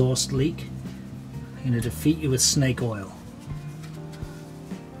exhaust leak. I'm going to defeat you with snake oil.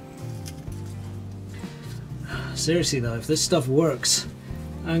 Seriously though, if this stuff works,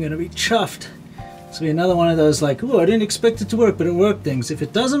 I'm going to be chuffed. It's going to be another one of those like, oh, I didn't expect it to work, but it worked things. If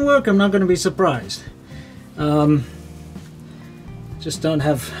it doesn't work, I'm not going to be surprised. Just don't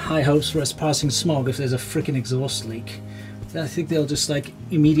have high hopes for us passing smog if there's a freaking exhaust leak. I think they'll just like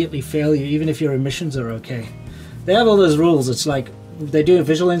immediately fail you, even if your emissions are okay. They have all those rules. It's like they do a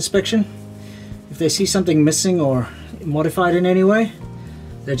visual inspection. If they see something missing or modified in any way,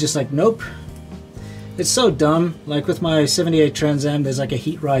 they're just like, nope. It's so dumb. Like with my 78 Trans Am, there's like a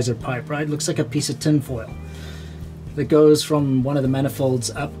heat riser pipe, right? It looks like a piece of tin foil. that goes from one of the manifolds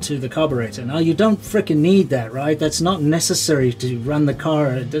up to the carburetor. Now you don't frickin' need that, right? That's not necessary to run the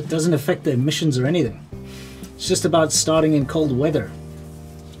car. It doesn't affect the emissions or anything. It's just about starting in cold weather.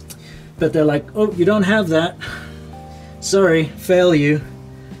 But they're like, oh, you don't have that. Sorry, fail you.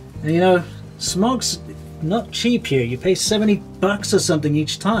 And you know, smog's not cheap here. You pay 70 bucks or something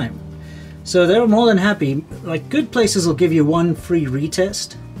each time. So they're more than happy. Like, good places will give you one free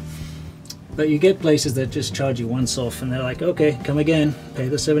retest. But you get places that just charge you once off, and they're like, okay, come again, pay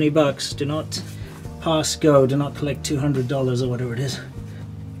the 70 bucks, do not pass go, do not collect $200 or whatever it is.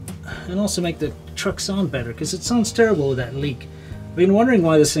 And also make the truck sound better, because it sounds terrible with that leak. I've been wondering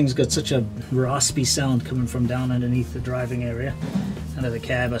why this thing's got such a raspy sound coming from down underneath the driving area, under the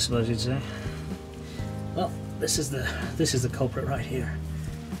cab, I suppose you'd say. Well, this is the culprit right here.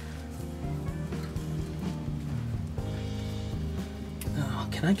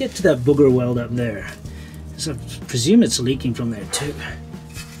 Can I get to that booger weld up there? So I presume it's leaking from there too.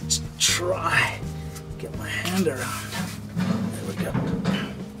 Let's try. Get my hand around. There we go.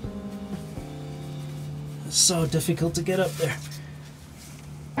 It's so difficult to get up there.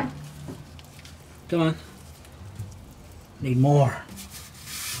 Come on. Need more.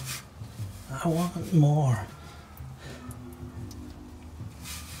 I want more.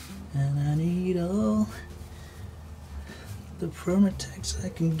 And I need all the permit tax I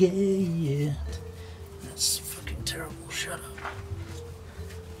can get. That's fucking terrible. Shut up.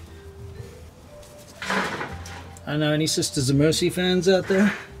 I know any Sisters of Mercy fans out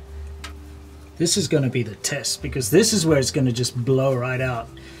there? This is going to be the test, because this is where it's going to just blow right out.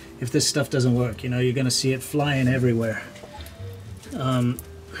 If this stuff doesn't work, you know, you're going to see it flying everywhere. Let's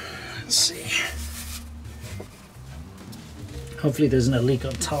see. Hopefully there's no leak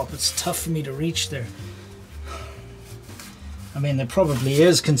on top. It's tough for me to reach there. I mean, there probably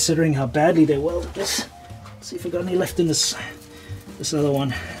is, considering how badly they welded this. Let's see if I got any left in this other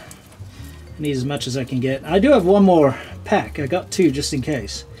one. I need as much as I can get. I do have one more pack. I got two just in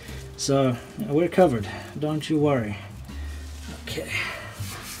case. So, we're covered. Don't you worry. Okay.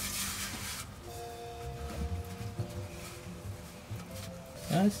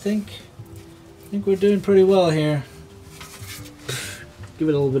 I think we're doing pretty well here. Give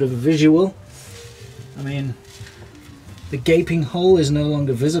it a little bit of a visual. I mean, the gaping hole is no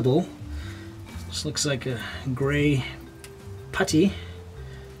longer visible. This looks like a grey putty.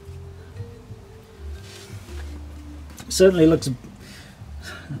 Certainly looks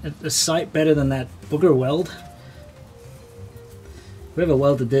a sight better than that booger weld. Whoever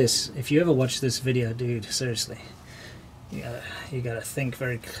welded this, if you ever watch this video, dude, seriously, you gotta think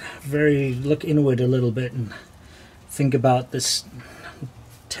very look inward a little bit and think about this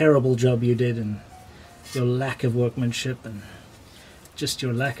terrible job you did and your lack of workmanship and just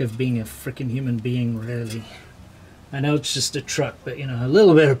your lack of being a freaking human being, really. I know it's just a truck, but you know, a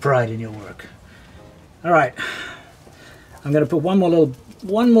little bit of pride in your work. All right, I'm gonna put one more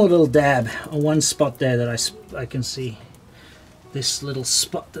little dab on one spot there that I can see. This little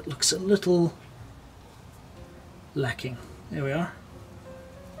spot that looks a little lacking. There we are.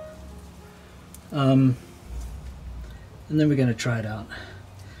 And then we're gonna try it out.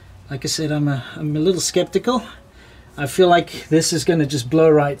 Like I said, I'm a little skeptical. I feel like this is gonna just blow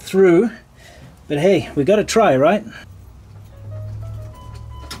right through, but hey, we gotta try, right?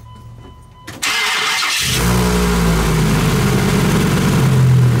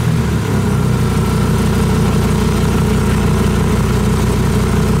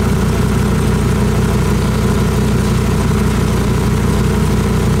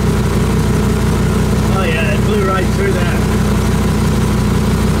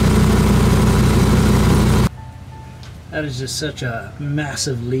 That is just such a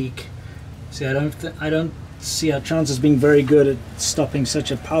massive leak. See, I don't see our chances being very good at stopping such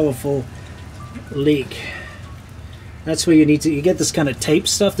a powerful leak. That's where you get this kind of tape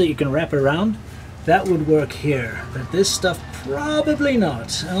stuff that you can wrap around. That would work here, but this stuff probably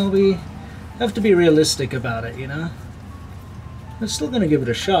not. Have to be realistic about it, you know. I'm still gonna give it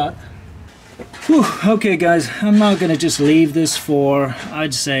a shot. Whew, okay guys, I'm now going to just leave this for,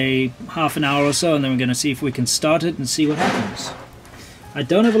 I'd say, half an hour or so, and then we're going to see if we can start it and see what happens. I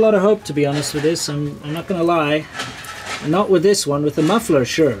don't have a lot of hope, to be honest, with this. I'm not going to lie. Not with this one. With the muffler,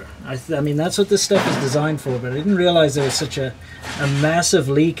 sure. I mean, that's what this stuff is designed for, but I didn't realize there was such a massive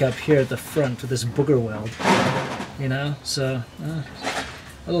leak up here at the front with this booger weld. You know, so a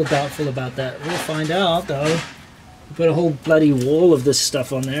little doubtful about that. We'll find out, though. We put a whole bloody wall of this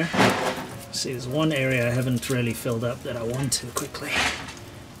stuff on there. See, there's one area I haven't really filled up that I want to quickly,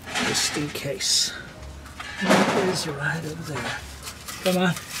 just in case. It is right over there. Come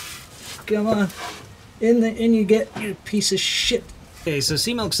on, come on. in you get, you piece of shit. Okay, so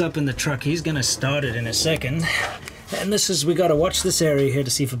C-Milk's up in the truck. He's gonna start it in a second. And this is, we gotta watch this area here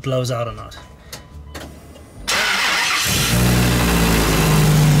to see if it blows out or not.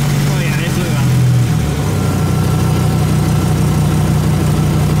 Oh yeah, it blew out.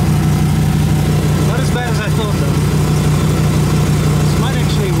 Not as bad as I thought though. This might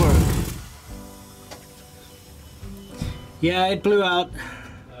actually work. Yeah, it blew out.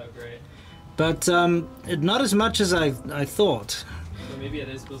 Oh, great. But not as much as I thought. So maybe it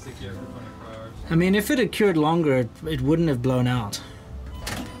is supposed to cure for 24 hours. I mean, if it had cured longer, it wouldn't have blown out.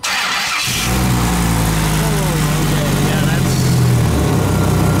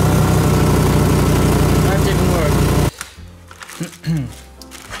 That didn't work.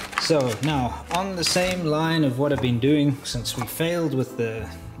 So now, on the same line of what I've been doing since we failed with the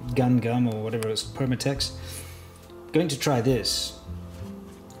gun gum or whatever it was, Permatex, going to try this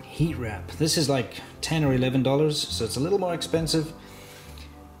heat wrap. This is like $10 or $11, so it's a little more expensive,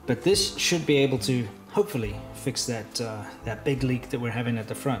 but this should be able to hopefully fix that that big leak that we're having at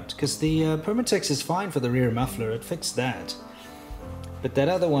the front, because the Permatex is fine for the rear muffler, it fixed that, but that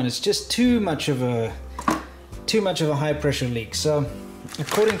other one is just too much of a high pressure leak. So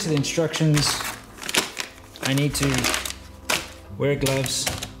according to the instructions, I need to wear gloves,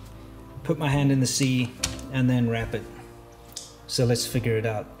 put my hand in the sea, and then wrap it. So let's figure it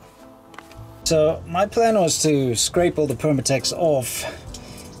out. So my plan was to scrape all the Permatex off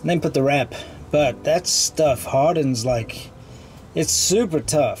and then put the wrap, but that stuff hardens like, it's super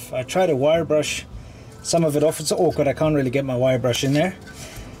tough. I tried to wire brush some of it off. It's awkward, I can't really get my wire brush in there,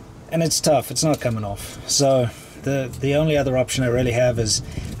 and it's tough, it's not coming off. So the only other option I really have is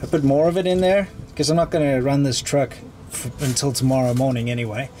I put more of it in there, because I'm not going to run this truck until tomorrow morning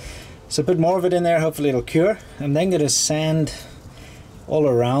anyway. So put more of it in there, hopefully it'll cure. I'm then going to sand all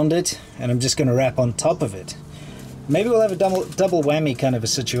around it, and I'm just going to wrap on top of it. Maybe we'll have a double whammy kind of a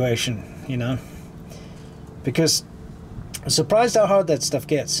situation, you know, because I'm surprised how hard that stuff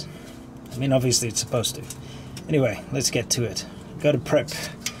gets. I mean, obviously it's supposed to. Anyway, let's get to it. Got to prep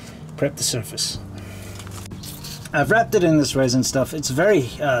the surface. I've wrapped it in this resin stuff. It's very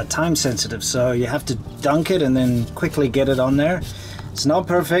time sensitive, so you have to dunk it and then quickly get it on there. It's not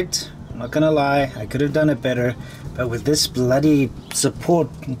perfect, I'm not gonna lie, I could have done it better, but with this bloody support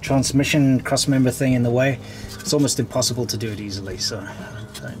transmission crossmember thing in the way, it's almost impossible to do it easily. So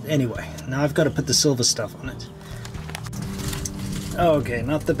anyway, now I've got to put the silver stuff on it. Okay,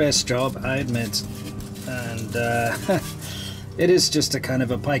 not the best job, I admit, and it is just a kind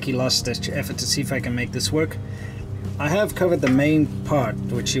of a pikey lost effort to see if I can make this work. I have covered the main part,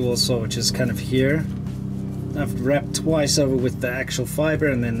 which you all saw, which is kind of here. I've wrapped twice over with the actual fiber,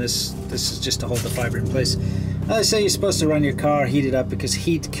 and then this is just to hold the fiber in place. I say you're supposed to run your car, heat it up, because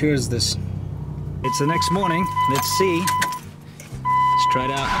heat cures this. It's the next morning, let's see. Let's try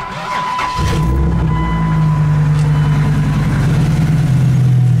it out.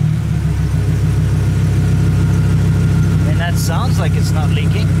 And that sounds like it's not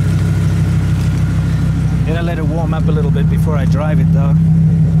leaking. Gotta let it warm up a little bit before I drive it though.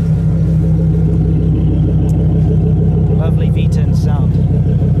 Lovely V10 sound.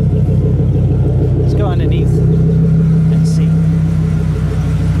 Let's go underneath and see.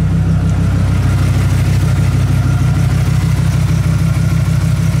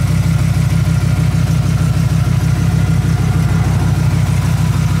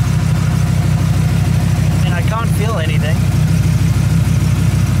 And I can't feel anything.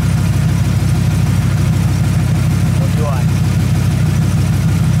 Or do I?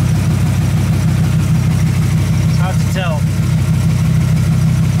 It's hard to tell.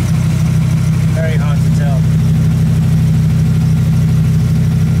 Very hard to tell.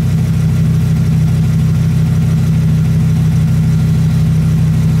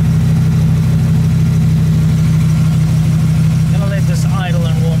 Gonna let this idle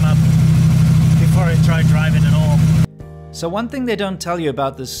and warm up before I try driving at all. So one thing they don't tell you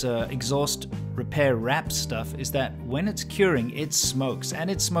about this exhaust repair wrap stuff is that when it's curing, it smokes,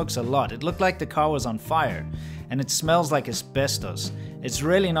 and it smokes a lot. It looked like the car was on fire, and it smells like asbestos. It's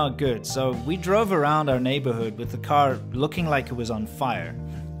really not good. So we drove around our neighborhood with the car looking like it was on fire.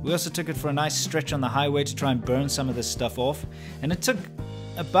 We also took it for a nice stretch on the highway to try and burn some of this stuff off, and it took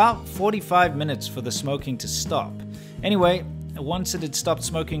about 45 minutes for the smoking to stop. Anyway, once it had stopped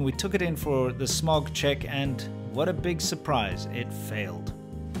smoking, we took it in for the smog check, and what a big surprise, it failed.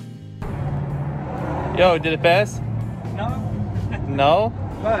 Yo, did it pass? No, No?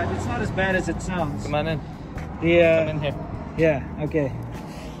 but it's not as bad as it sounds. Come on in. Come in here. Yeah, okay.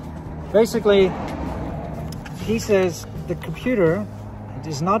 Basically, he says the computer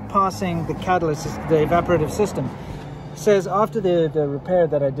is not passing the catalyst, the evaporative system. It says after the repair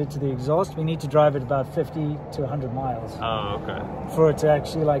that I did to the exhaust, we need to drive it about 50 to 100 miles. Oh, okay. For it to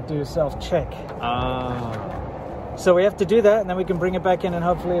actually like do a self-check. Oh. So we have to do that, and then we can bring it back in, and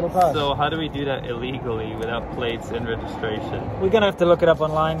hopefully it'll pass. So how do we do that illegally without plates and registration? We're gonna have to look it up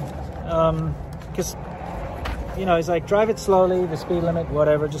online, because you know, it's like drive it slowly, the speed limit,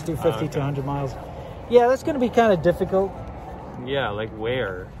 whatever, just do 50 to 100 miles. Yeah, that's gonna be kind of difficult. Yeah, like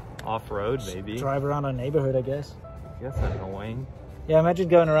where? Off-road, maybe? Drive around a neighborhood, I guess. That's annoying. Yeah, imagine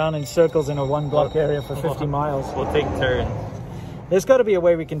going around in circles in a one block area for 50 miles. We'll take turns. There's got to be a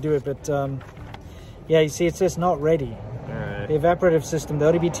way we can do it, but yeah, you see, it says not ready. Alright. The evaporative system, the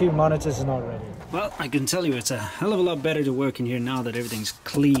ODB2 monitors are not ready. Well, I can tell you it's a hell of a lot better to work in here now that everything's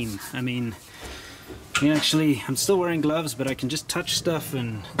clean. I mean, actually, I'm still wearing gloves, but I can just touch stuff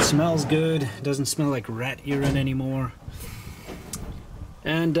and it smells good. It doesn't smell like rat urine anymore.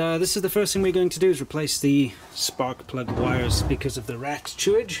 And this is the first thing we're going to do is replace the spark plug wires because of the rat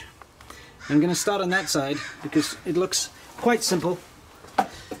chewage. I'm going to start on that side because it looks quite simple.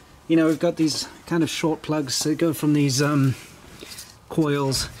 You know, we've got these kind of short plugs that go from these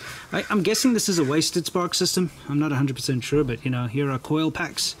coils. I'm guessing this is a wasted spark system. I'm not 100% sure, but you know, here are coil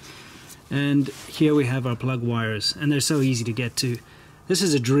packs. And here we have our plug wires, and they're so easy to get to. This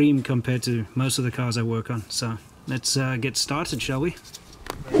is a dream compared to most of the cars I work on. So let's get started, shall we?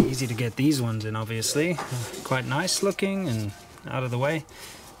 Very easy to get these ones in, obviously. Quite nice looking and out of the way.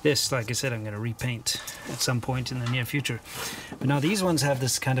 This, like I said, I'm going to repaint at some point in the near future. But now these ones have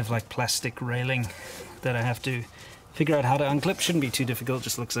this kind of like plastic railing that I have to figure out how to unclip. Shouldn't be too difficult,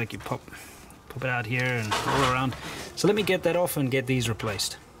 just looks like you pop it out here and roll around. So let me get that off and get these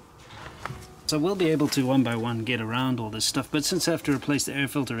replaced. So we'll be able to one by one get around all this stuff, but since I have to replace the air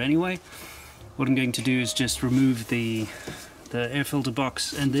filter anyway, what I'm going to do is just remove the air filter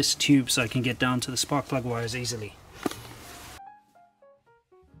box and this tube so I can get down to the spark plug wires easily.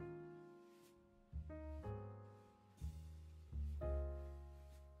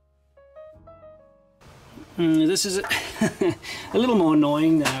 This is a little more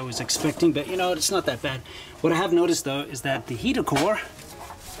annoying than I was expecting, but you know, it's not that bad. What I have noticed though is that the heater core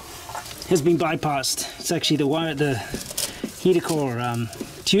has been bypassed. It's actually the heater core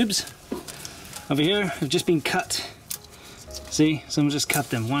tubes over here have just been cut. See, someone just cut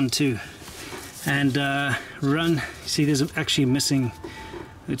them, 1, 2, and run. See, there's actually missing.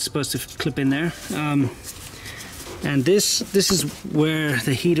 It's supposed to clip in there, and this is where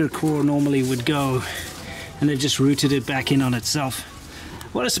the heater core normally would go, and they've just routed it back in on itself.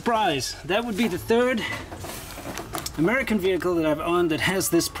 What a surprise! That would be the third American vehicle that I've owned that has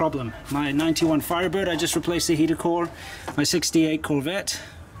this problem. My 91 Firebird, I just replaced the heater core. My 68 Corvette,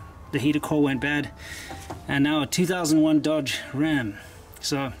 the heater core went bad. And now a 2001 Dodge Ram.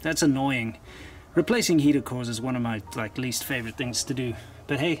 So that's annoying. Replacing heater cores is one of my least favorite things to do.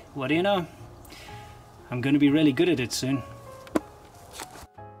 But hey, what do you know? I'm going to be really good at it soon.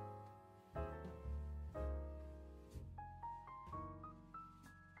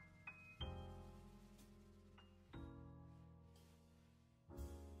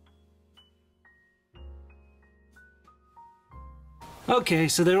 Okay,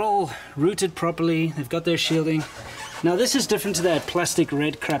 so they're all routed properly, they've got their shielding. Now this is different to that plastic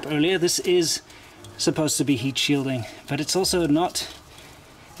red crap earlier. This is supposed to be heat shielding, but it's also not,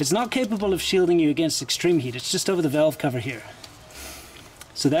 it's not capable of shielding you against extreme heat. It's just over the valve cover here.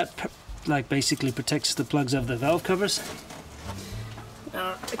 So that basically protects the plugs of the valve covers.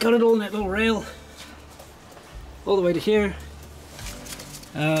 I got it all in that little rail, all the way to here.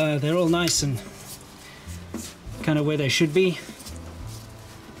 They're all nice and kind of where they should be.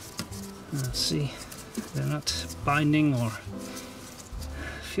 Let's see, they're not binding, or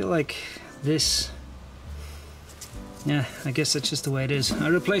I feel like this, yeah, I guess that's just the way it is. I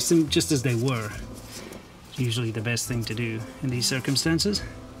replaced them just as they were. It's usually the best thing to do in these circumstances.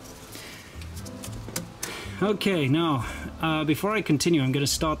 Okay, now before I continue, I'm going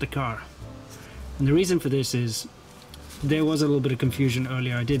to start the car, and the reason for this is there was a little bit of confusion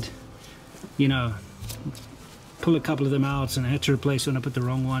earlier. I did, you know, pull a couple of them out, and I had to replace one. I put the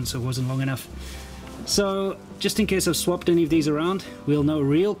wrong one, so it wasn't long enough. So just in case I've swapped any of these around, we'll know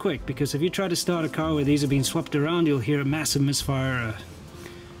real quick, because if you try to start a car where these are being swapped around, you'll hear a massive misfire,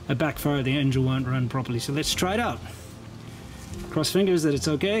 a backfire, the engine won't run properly. So let's try it out. Cross fingers that it's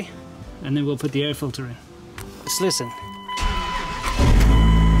okay, and then we'll put the air filter in. Let's listen.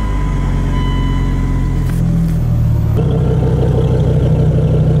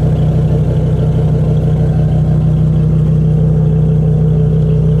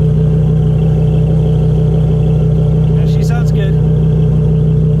 She sounds good.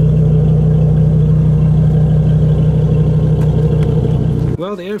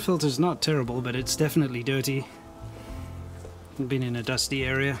 the air filter's not terrible, but it's definitely dirty. I've been in a dusty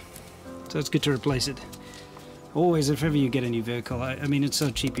area, so it's good to replace it. Always, if ever you get a new vehicle, I mean, it's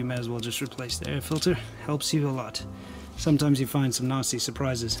so cheap, you may as well just replace the air filter. Helps you a lot. Sometimes you find some nasty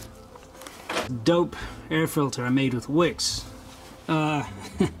surprises. Dope air filter I made with wicks.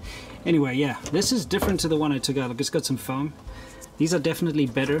 Anyway, yeah, this is different to the one I took out. Look, it's got some foam. These are definitely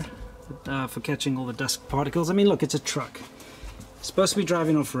better for catching all the dust particles. I mean, look, it's a truck. It's supposed to be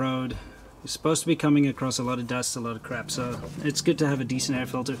driving off-road. You're supposed to be coming across a lot of dust, a lot of crap, so it's good to have a decent air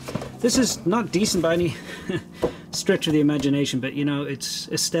filter. This is not decent by any stretch of the imagination, but you know, it's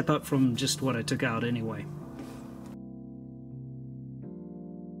a step up from just what I took out anyway.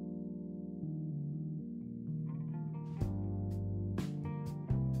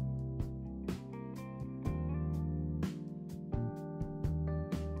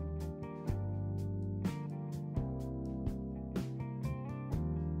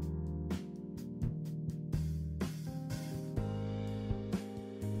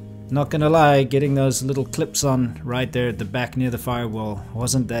 Not gonna lie, getting those little clips on right there at the back near the firewall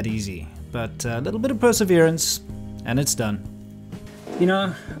wasn't that easy, but a little bit of perseverance and it's done. You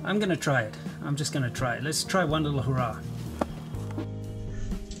know, I'm gonna try it. I'm just gonna try it. Let's try one little hurrah.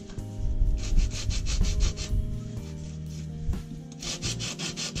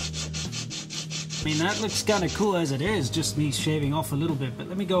 I mean, that looks kind of cool as it is, just me shaving off a little bit, but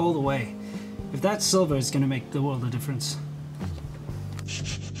let me go all the way. If that silver is gonna make the world a difference.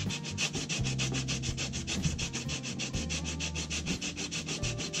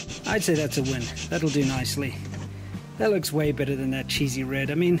 I'd say that's a win. That'll do nicely. That looks way better than that cheesy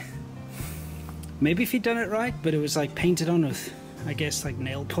red. I mean, maybe if you'd done it right, but it was like painted on with, I guess, like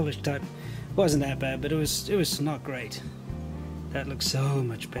nail polish type. Wasn't that bad, but it was not great. That looks so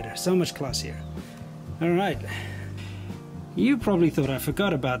much better, so much classier. Alright. You probably thought I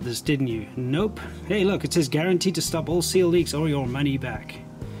forgot about this, didn't you? Nope. Hey, look, it says guaranteed to stop all seal leaks or your money back.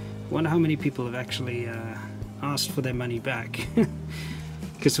 Wonder how many people have actually asked for their money back.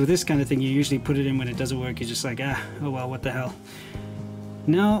 Because with this kind of thing, you usually put it in when it doesn't work. You're just like, oh well, what the hell.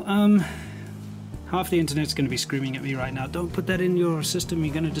 Now, half the internet's going to be screaming at me right now. Don't put that in your system.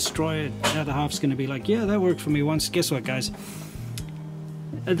 You're going to destroy it. The other half's going to be like, yeah, that worked for me once. Guess what, guys?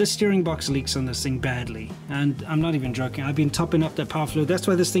 The steering box leaks on this thing badly. And I'm not even joking. I've been topping up that power fluid. That's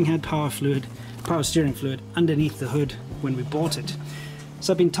why this thing had power steering fluid underneath the hood when we bought it.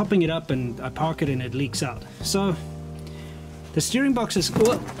 So I've been topping it up and I park it and it leaks out. So the steering box is,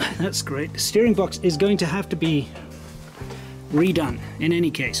 well, that's great. The steering box is going to have to be redone in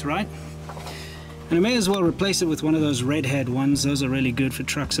any case, right? And I may as well replace it with one of those redhead ones. Those are really good for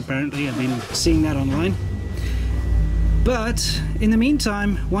trucks, apparently. I've been seeing that online. But in the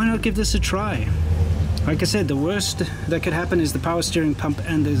meantime, why not give this a try? Like I said, the worst that could happen is the power steering pump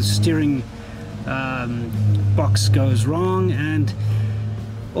and the steering box goes wrong, and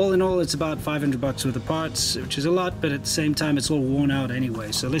all in all, it's about 500 bucks worth of parts, which is a lot, but at the same time, it's all worn out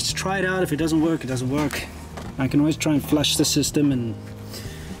anyway. So let's try it out. If it doesn't work, it doesn't work. I can always try and flush the system and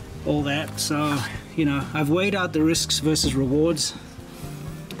all that. So, you know, I've weighed out the risks versus rewards.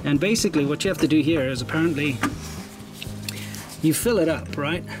 And basically, what you have to do here is apparently you fill it up,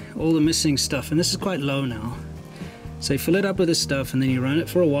 right? All the missing stuff, and this is quite low now. So you fill it up with this stuff, and then you run it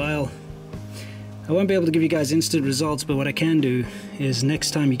for a while. I won't be able to give you guys instant results, but what I can do is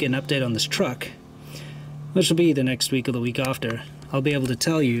next time you get an update on this truck, which will be either next week or the week after, I'll be able to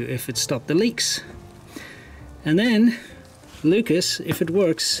tell you if it stopped the leaks. And then, Lucas, if it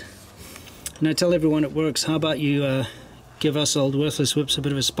works, and I tell everyone it works, how about you give us old Worthless Whips a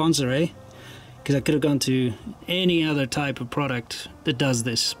bit of a sponsor, eh? Because I could have gone to any other type of product that does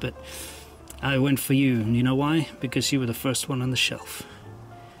this, but I went for you, and you know why? Because you were the first one on the shelf.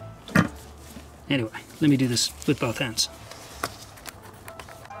 Anyway, let me do this with both hands.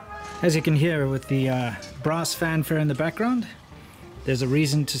 As you can hear with the brass fanfare in the background, there's a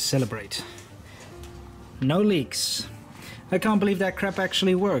reason to celebrate. No leaks. I can't believe that crap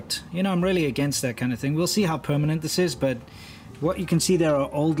actually worked. You know, I'm really against that kind of thing. We'll see how permanent this is, but what you can see there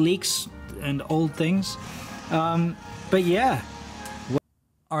are old leaks and old things. But yeah.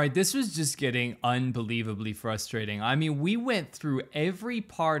 Alright, this was just getting unbelievably frustrating. I mean, we went through every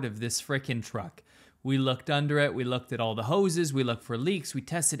part of this frickin' truck. We looked under it, we looked at all the hoses, we looked for leaks, we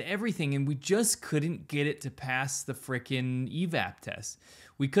tested everything, and we just couldn't get it to pass the frickin' evap test.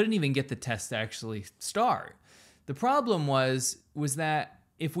 We couldn't even get the test to actually start. The problem was that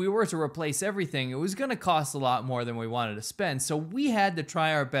if we were to replace everything, it was going to cost a lot more than we wanted to spend. So we had to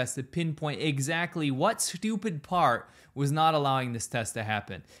try our best to pinpoint exactly what stupid part was not allowing this test to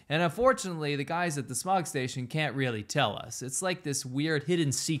happen. And unfortunately, the guys at the smog station can't really tell us. It's like this weird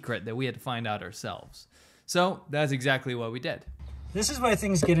hidden secret that we had to find out ourselves. So that's exactly what we did. This is where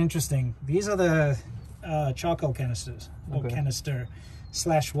things get interesting. These are the charcoal canisters, or canister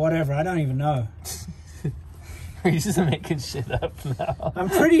 / whatever. I don't even know. You're just making shit up now. I'm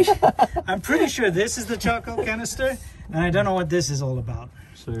pretty sure this is the charcoal canister, and I don't know what this is all about.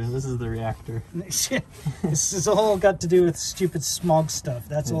 Sure, this is the reactor. This is all got to do with stupid smog stuff.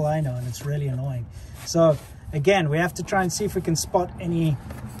 That's all I know, and it's really annoying. So again, we have to try and see if we can spot any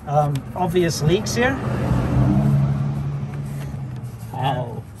obvious leaks here.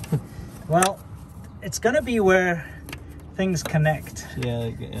 Ow. Well, it's gonna be where things connect.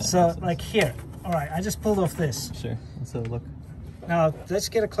 Yeah. So like here. All right, I just pulled off this. Sure, let's have a look. Now, let's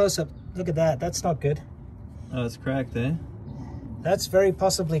get a close-up. Look at that. That's not good. Oh, it's cracked, eh? That's very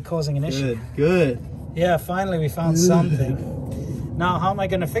possibly causing an issue. Good. Yeah, finally we found something. Now, how am I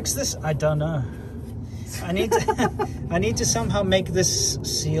going to fix this? I don't know. I need to, I need to somehow make this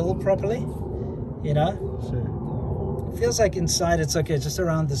seal properly, you know? Sure. It feels like inside it's okay, just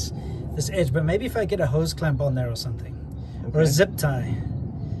around this edge, but maybe if I get a hose clamp on there or something. Okay. Or a zip tie.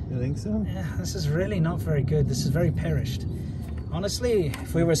 You think so? Yeah, this is really not very good. This is very perished. Honestly,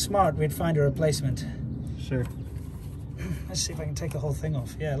 if we were smart, we'd find a replacement. Sure. Let's see if I can take the whole thing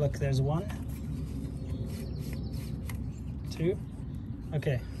off. Yeah, look, there's 1, 2.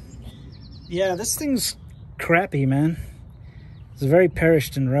 Okay. Yeah, this thing's crappy, man. It's very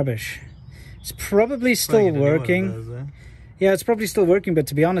perished and rubbish. It's probably still working. Those, eh? Yeah, it's probably still working, but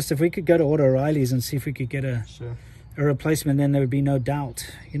to be honest, if we could go to Auto O'Reilly's and see if we could get a replacement, then there would be no doubt.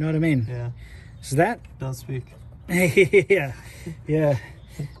 You know what I mean? Yeah. So that... Don't speak. yeah.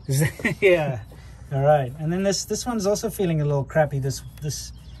 Yeah. All right. And then this one's also feeling a little crappy. This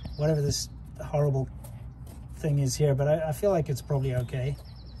whatever this horrible thing is here, but I feel like it's probably okay.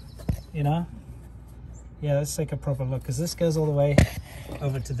 You know? Yeah, let's take a proper look, because this goes all the way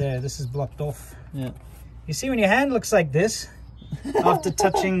over to there. This is blocked off. Yeah. You see when your hand looks like this after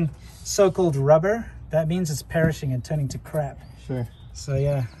touching so-called rubber, that means it's perishing and turning to crap. Sure. So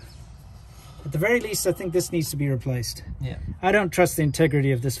yeah. At the very least, I think this needs to be replaced. Yeah. I don't trust the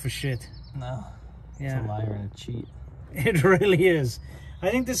integrity of this for shit. No. Yeah. It's a liar and a cheat. It really is. I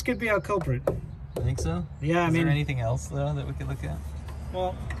think this could be our culprit. I think so? Yeah, Is there anything else, though, that we could look at?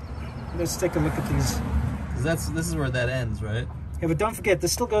 Well, let's take a look at these. Because this is where that ends, right? Yeah, but don't forget,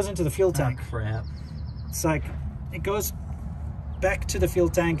 this still goes into the fuel tank. Oh, crap. It's like, it goes back to the fuel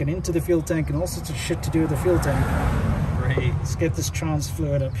tank and into the fuel tank and all sorts of shit to do with the fuel tank. Great. Let's get this trans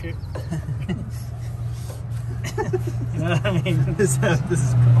fluid up here. You know what I mean? This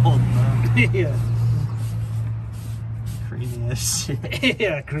is cold, man. Yeah. Creamy as shit.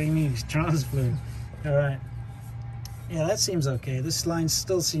 Yeah, creamy trans fluid. All right. Yeah, that seems okay. This line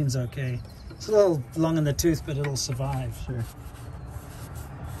still seems okay. It's a little long in the tooth, but it'll survive. Sure.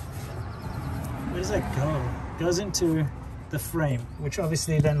 Where does that go? It goes into the frame, which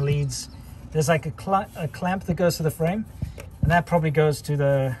obviously then leads... There's like a clamp that goes to the frame, and that probably goes to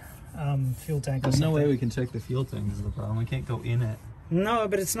the fuel tank. There's no way we can check the fuel tank is the problem. We can't go in it. No,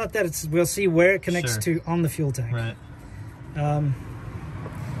 but it's not that. We'll see where it connects to on the fuel tank. Right.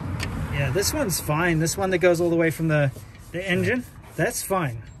 Yeah, this one's fine. This one that goes all the way from the engine, that's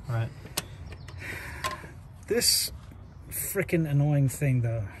fine. Right. This freaking annoying thing,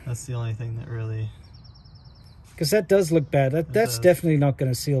 though. That's the only thing that really... Because that does look bad. That's definitely not going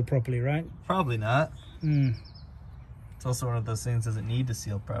to seal properly, right? Probably not. Mm. It's also one of those things that doesn't need to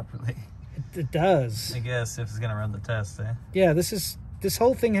seal properly. It does. I guess if it's going to run the test, eh? Yeah, this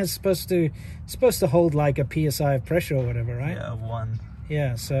whole thing is supposed to hold like a PSI of pressure or whatever, right? Yeah, 1.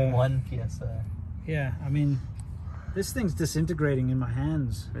 Yeah, so 1 PSI. Yeah, I mean, this thing's disintegrating in my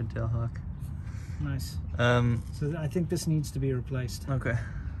hands. Red tail hawk. Nice. So I think this needs to be replaced. Okay.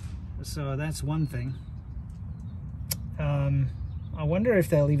 So that's one thing. I wonder if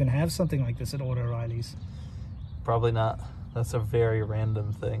they'll even have something like this at Auto O'Reilly's. Probably not. That's a very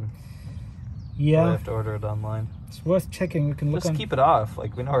random thing. Yeah. I have to order it online. It's worth checking. We can look. Just keep it off.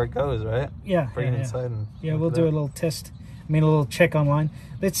 Like, we know where it goes, right? Yeah. Bring it inside and... Yeah, we'll do a little test. I mean, a little check online.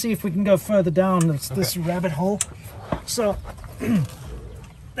 Let's see if we can go further down this rabbit hole. So,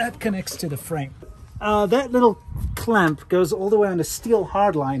 that connects to the frame. That little clamp goes all the way on the steel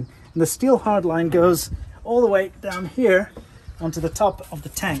hardline. And the steel hardline goes all the way down here onto the top of the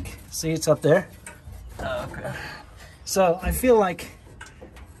tank. See, it's up there. Oh, okay. So I feel like,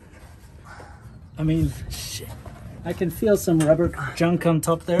 I mean, shit. I can feel some rubber junk on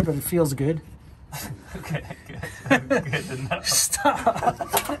top there, but it feels good. Okay, good. Good to know.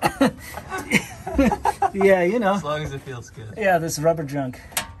 Stop. Yeah, you know. As long as it feels good. Yeah, this rubber junk.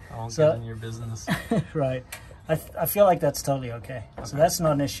 I won't So- get in your business. Right. I feel like that's totally okay. So that's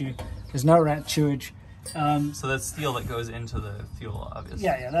not an issue. There's no rat chewage. So that's steel that goes into the fuel, obviously.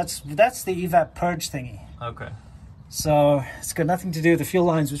 Yeah, that's the evap purge thingy. Okay. So it's got nothing to do with the fuel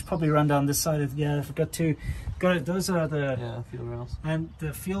lines, which probably run down this side of. Yeah, I forgot to. Got it. Those are the fuel rails. and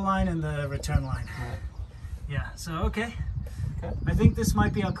the fuel line and the return line. Right. Yeah. So okay. Okay. I think this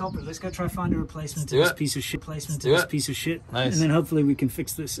might be our culprit. Let's go try find a replacement to do this it. piece of shit. Replacement to do this it. piece of shit. Nice. And then hopefully we can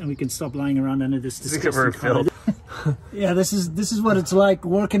fix this and we can stop lying around under this Think of disgusting our color. Yeah, this is what it's like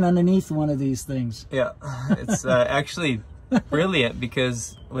working underneath one of these things. Yeah, it's actually brilliant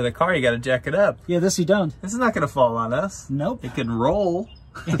because with a car you got to jack it up. Yeah, this you don't. This is not going to fall on us. Nope. It could roll.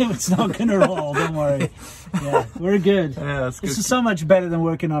 It's not gonna roll, don't worry. Yeah, we're good. Yeah, that's good. This is so much better than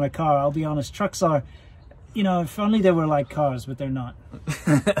working on a car, I'll be honest. Trucks are, you know, if only they were like cars, but they're not.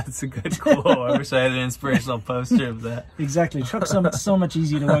 That's a good quote. I wish I had an inspirational poster of that. Exactly. Trucks are so much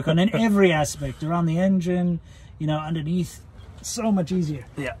easier to work on in every aspect. Around the engine, you know, underneath. So much easier.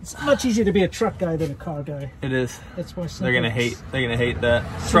 Yeah, It's much easier to be a truck guy than a car guy. it is. That's why They're gonna hate that.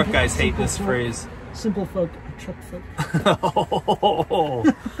 Truck guys hate this phrase. Simple folk, truck folk. Oh,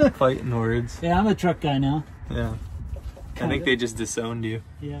 fighting words. Yeah, I'm a truck guy now. Yeah. I think they just disowned you.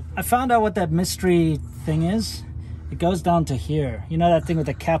 Yeah. I found out what that mystery thing is. It goes down to here. You know that thing with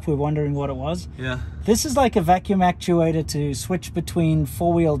the cap, we're wondering what it was? Yeah. This is like a vacuum actuator to switch between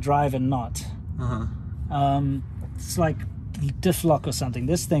four-wheel drive and not. It's like diff lock or something.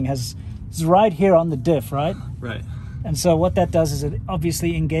 This thing it's right here on the diff, right? Right. And so what that does is it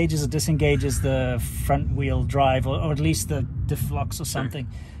obviously engages or disengages the front wheel drive or at least the diff locks or something.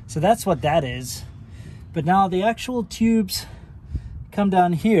 So that's what that is. But now the actual tubes come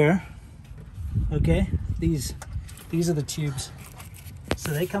down here. Okay, these are the tubes.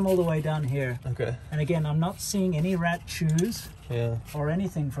 So they come all the way down here. Okay. And again, I'm not seeing any rat chews Yeah. or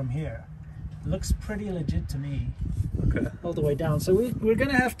anything from here. It looks pretty legit to me. Okay. All the way down. So we're going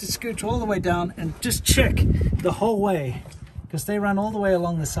to have to scooch all the way down and just check the whole way because they run all the way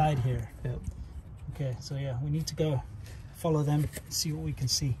along the side here. Yep. Okay, so yeah, we need to go follow them, see what we can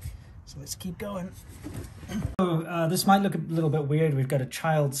see. So let's keep going. So this might look a little bit weird. We've got a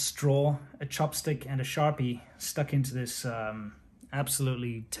child's straw, a chopstick, and a Sharpie stuck into this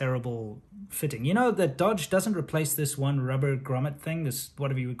absolutely terrible fitting. You know that Dodge doesn't replace this one rubber grommet thing, this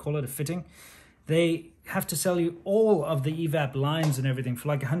whatever you would call it, a fitting. They have to sell you all of the evap lines and everything for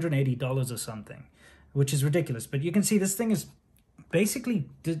like $180 or something, which is ridiculous. But you can see this thing is basically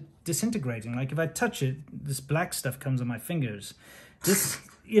disintegrating. Like if I touch it, this black stuff comes on my fingers. This,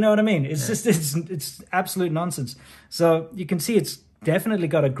 you know what I mean? It's just, it's absolute nonsense. So you can see it's definitely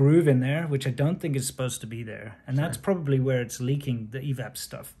got a groove in there, which I don't think is supposed to be there. And that's probably where it's leaking the evap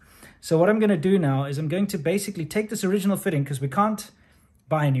stuff. So what I'm going to do now is I'm going to basically take this original fitting because we can't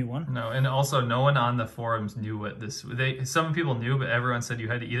buy a new one. No, and also no one on the forums knew what this. Some people knew, but everyone said you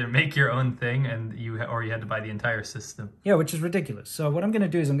had to either make your own thing or you had to buy the entire system. Yeah, which is ridiculous. So what I'm going to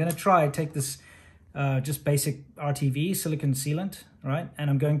do is I'm going to take this just basic RTV silicone sealant, right? And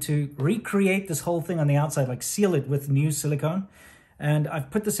I'm going to recreate this whole thing on the outside, like seal it with new silicone. And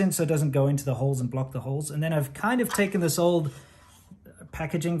I've put this in so it doesn't go into the holes and block the holes. And then I've kind of taken this old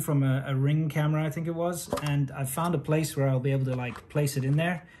packaging from a Ring camera, I think it was, and I've found a place where I'll be able to like place it in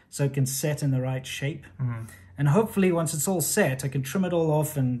there so it can set in the right shape. And hopefully once it's all set, I can trim it all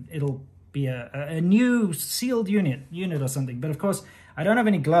off and it'll be a new sealed unit or something. But of course, I don't have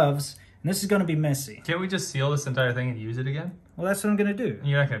any gloves, and this is going to be messy. Can't we just seal this entire thing and use it again? Well, that's what I'm going to do.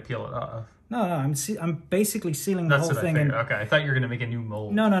 You're not going to peel it off. No, I'm basically sealing the That's whole what thing. I figured. Okay, I thought you were going to make a new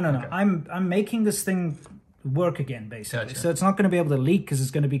mold. No. Okay. I'm making this thing work again, basically. Gotcha. So it's not going to be able to leak because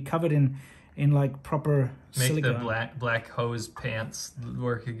it's going to be covered in like proper Make silicone. the black hose pants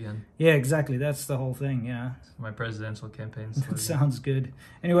work again. Yeah, exactly. That's the whole thing. Yeah, My presidential campaign. that sounds good.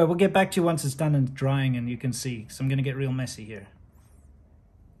 Anyway, we'll get back to you once it's done and drying, and you can see. So I'm going to get real messy here.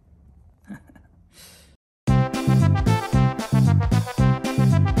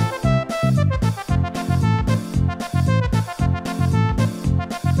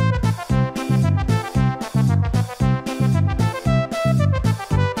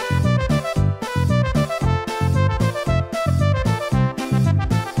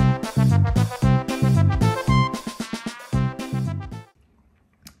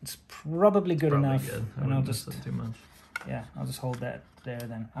 Probably good enough. Good. And I'll just too much. Yeah, I'll just hold that there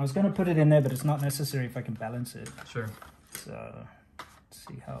then. I was going to put it in there, but it's not necessary if I can balance it. Sure. So let's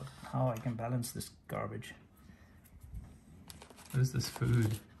see how I can balance this garbage. What is this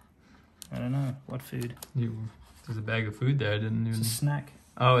food? I don't know. What food? There's a bag of food there. I didn't even... It's a snack.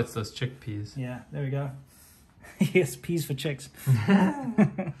 Oh, it's those chickpeas. Yeah, there we go. Yes, peas for chicks.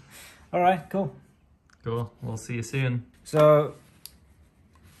 All right, cool. Cool. We'll see you soon. So,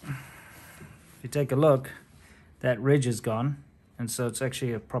 if you take a look, that ridge is gone. And so it's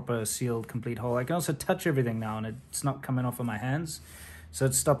actually a proper sealed complete hole. I can also touch everything now and it's not coming off of my hands. So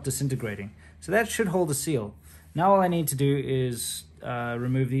it's stopped disintegrating. So that should hold the seal. Now all I need to do is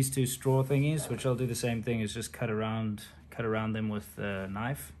remove these two straw thingies, which I'll do the same thing as just cut around them with a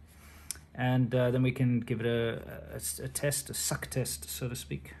knife. And then we can give it a test, a suck test, so to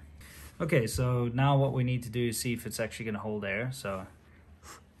speak. Okay, so now what we need to do is see if it's actually going to hold air. So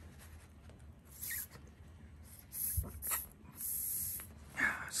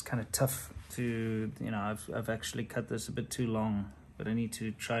it's kind of tough to, you know, I've actually cut this a bit too long, but I need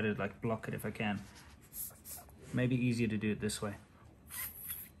to try to like block it if I can. Maybe easier to do it this way.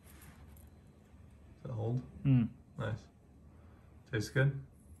 Does it hold? Mm. Nice. Tastes good?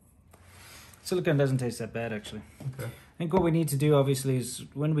 Silicone doesn't taste that bad actually. Okay. I think what we need to do obviously is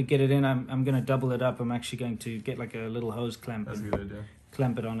when we get it in, I'm going to double it up. I'm actually going to get like a little hose clamp. That's a good idea.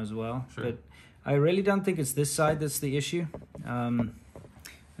 Clamp it on as well. Sure. But I really don't think it's this side that's the issue.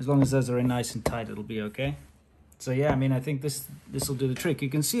 As long as those are in nice and tight, it'll be okay. So yeah, I mean, I think this will do the trick. You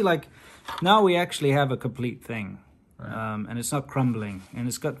can see like now we actually have a complete thing. Right. And it's not crumbling and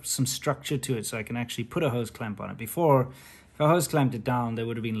it's got some structure to it, so I can actually put a hose clamp on it. Before, if I hose clamped it down, there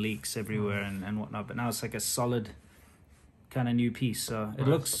would have been leaks everywhere and whatnot, but now it's like a solid kind of new piece. So it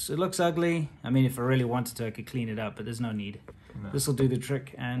looks ugly. I mean, if I really wanted to, I could clean it up, but there's no need. No. This will do the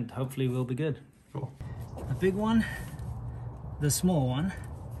trick and hopefully we'll be good. Cool. The big one, the small one.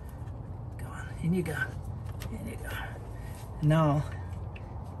 Go on, in you go. In you go. Now,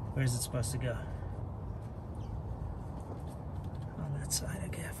 where's it supposed to go? On that side.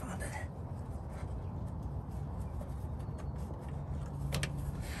 Okay, I found it.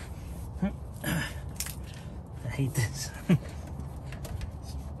 I hate this. I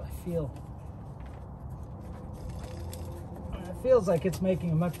feel. It feels like it's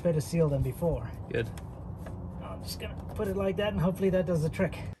making a much better seal than before. Good. I'm just gonna put it like that and hopefully that does the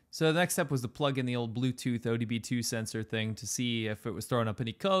trick. So the next step was to plug in the old Bluetooth ODB2 sensor thing to see if it was throwing up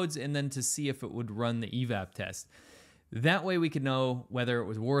any codes and then to see if it would run the evap test. That way we could know whether it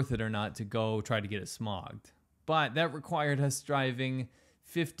was worth it or not to go try to get it smogged. But that required us driving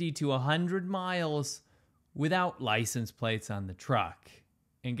 50 to 100 miles without license plates on the truck.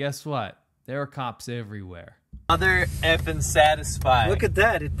 And guess what? There are cops everywhere. Mother effing satisfied. Look at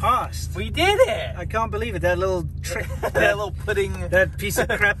that, it passed. We did it! I can't believe it, that little trick. that little pudding. That piece of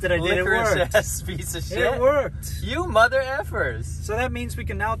crap that I did, it worked. Piece of shit. It worked. You mother effers. So that means we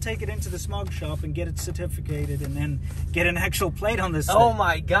can now take it into the smog shop and get it certificated and then get an actual plate on this Oh thing.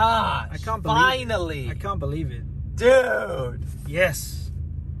 my gosh. I can't believe Finally. it. I can't believe it. Dude. Yes.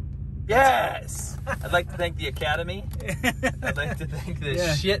 Yes. I'd like to thank the Academy. I'd like to thank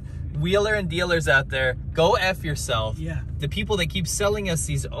the shit wheeler and dealers out there. Go F yourself. Yeah. The people that keep selling us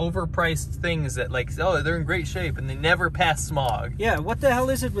these overpriced things that like, oh, they're in great shape and they never pass smog. Yeah, what the hell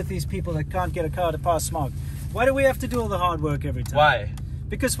is it with these people that can't get a car to pass smog? Why do we have to do all the hard work every time? Why?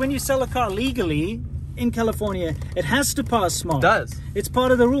 Because when you sell a car legally in California, it has to pass smog. It does. It's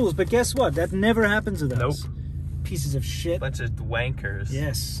part of the rules, but guess what? That never happens with us. Nope. Pieces of shit. Bunch of wankers.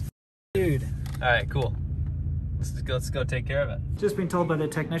 Yes. Dude. All right, cool. Let's go take care of it. Just been told by the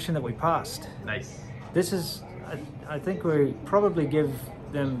technician that we passed. Nice. This is, I think we probably give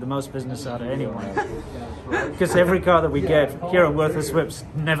them the most business out of anyone. Because every car that we get here at Worthless Whips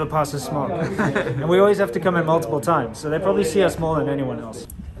never passes smog. And we always have to come in multiple times, so they probably see us more than anyone else.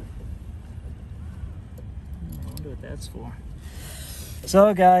 I wonder what that's for.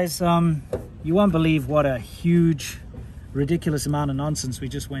 So guys, you won't believe what a huge, ridiculous amount of nonsense we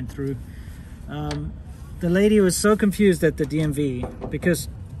just went through. The lady was so confused at the DMV because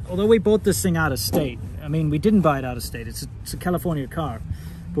although we bought this thing out of state, I mean, we didn't buy it out of state, it's a California car,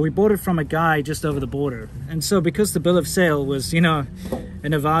 but we bought it from a guy just over the border. And so because the bill of sale was, you know, a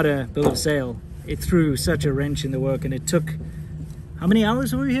Nevada bill of sale, it threw such a wrench in the work, and it took, how many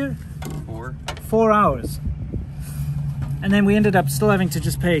hours were we here? 4. 4 hours. And then we ended up still having to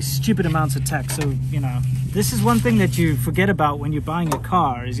just pay stupid amounts of tax. So, you know, this is one thing that you forget about when you're buying a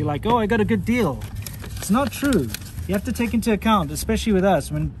car, is you're like, oh, I got a good deal. It's not true. You have to take into account, especially with us,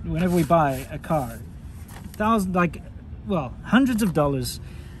 whenever we buy a car, hundreds of dollars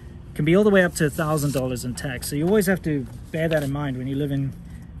can be all the way up to $1,000 in tax. So you always have to bear that in mind when you live in,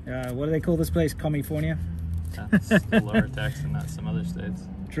 what do they call this place? California? That's lower tax than that some other states.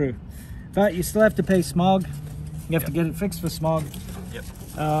 True. But you still have to pay smog. You have to get it fixed for smog. Yep.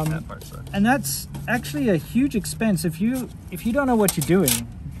 That part sucks. And that's actually a huge expense. If you don't know what you're doing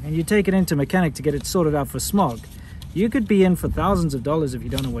and you take it into mechanic to get it sorted out for smog, you could be in for thousands of dollars if you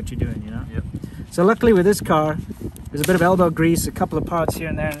don't know what you're doing, you know? Yep. So luckily with this car, there's a bit of elbow grease, a couple of parts here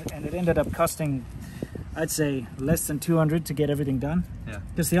and there, and it ended up costing, I'd say, less than 200 to get everything done. Yeah.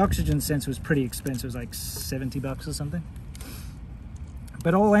 Because the oxygen sensor was pretty expensive, it was like 70 bucks or something.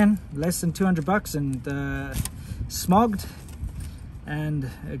 But all in, less than 200 bucks and smogged, and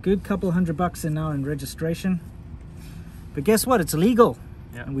a good couple $100 in now in registration. But guess what? It's legal,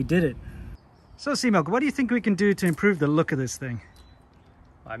 and we did it. So C-Milk, what do you think we can do to improve the look of this thing?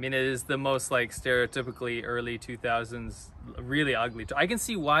 I mean, it is the most like stereotypically early 2000s, really ugly. I can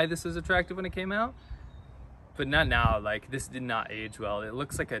see why this was attractive when it came out, but not now. Like, this did not age well. It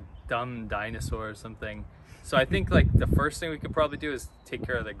looks like a dumb dinosaur or something. So I think like the first thing we could probably do is take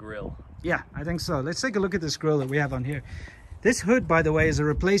care of the grill. Yeah, I think so. Let's take a look at this grill that we have on here. This hood, by the way, is a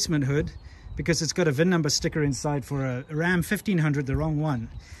replacement hood because it's got a VIN number sticker inside for a Ram 1500, the wrong one.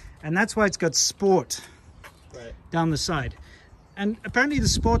 And that's why it's got Sport down the side. And apparently the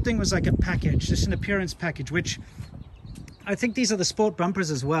Sport thing was like a package, just an appearance package, which I think these are the Sport bumpers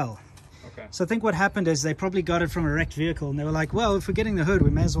as well. Okay. So I think what happened is they probably got it from a wrecked vehicle and they were like, well, if we're getting the hood, we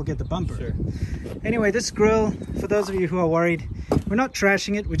may as well get the bumper. Sure. Anyway, this grill, for those of you who are worried, we're not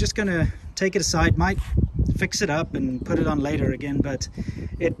trashing it. We're just going to take it aside, might fix it up and put it on later again, but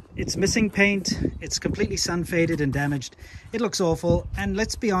it's missing paint. It's completely sun faded and damaged. It looks awful. And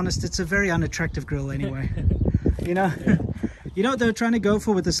let's be honest, it's a very unattractive grill anyway. You know? Yeah. You know what they were trying to go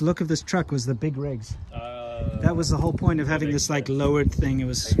for with this look of this truck was the big rigs. That was the whole point of having this like lowered thing. It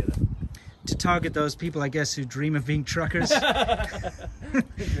was to target those people, I guess, who dream of being truckers.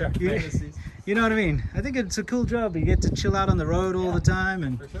 You know what I mean? I think it's a cool job. You get to chill out on the road all the time,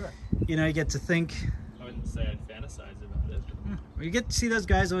 and for sure. You know, you get to think. I wouldn't say I'd fantasize about it. You get to see those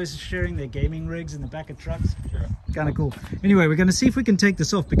guys always sharing their gaming rigs in the back of trucks. Sure. Kind of cool. Anyway, we're going to see if we can take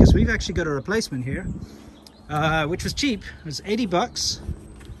this off because we've actually got a replacement here, which was cheap. It was 80 bucks.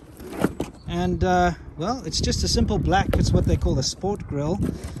 And, well, it's just a simple black, it's what they call a Sport grill.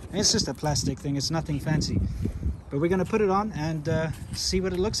 And it's just a plastic thing, it's nothing fancy. But we're going to put it on and see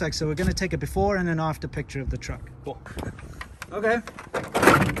what it looks like. So we're going to take a before and an after picture of the truck. Cool. Okay.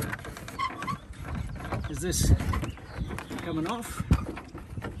 Is this coming off?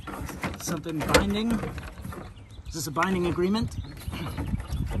 Something binding? Is this a binding agreement?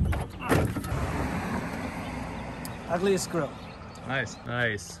 Ugliest grill. Nice.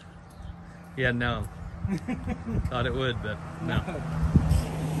 Nice. Yeah, no. Thought it would, but no.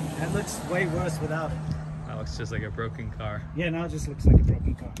 That looks way worse without it. That looks just like a broken car. Yeah, now it just looks like a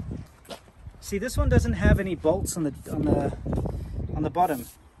broken car. See, this one doesn't have any bolts on the bottom.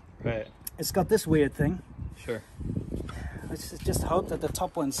 Right. It's got this weird thing. Sure. Let's just hope that the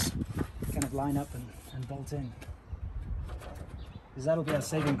top ones kind of line up and bolt in. Because that'll be our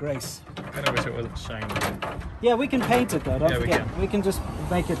saving grace. I kind of wish it wasn't shiny. Yeah, we can paint it though, don't forget. We can just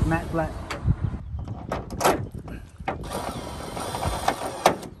make it matte black.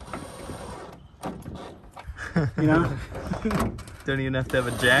 You know? Don't even have to have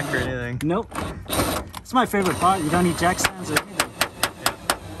a jack or anything. Nope. It's my favorite part. You don't need jack stands or anything.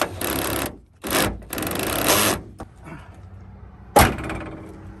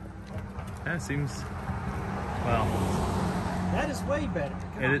 That seems, well. That is way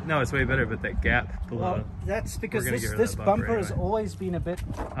better. No, it's way better, but that gap below. Well, that's because this bumper bumper has anyway. always been a bit...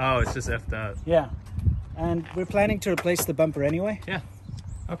 Oh, it's just effed up. Yeah. And we're planning to replace the bumper anyway. Yeah.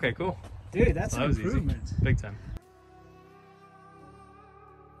 Okay, cool. Dude, that's Well, an that was easy. improvement. Big time.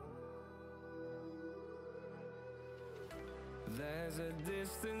 There's a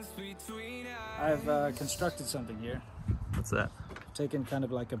distance between us. I've constructed something here. What's that? Taken kind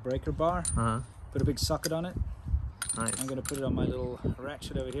of like a breaker bar, Uh-huh. put a big socket on it. Nice. I'm going to put it on my little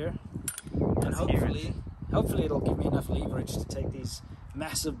ratchet over here. And That's hopefully it'll give me enough leverage to take these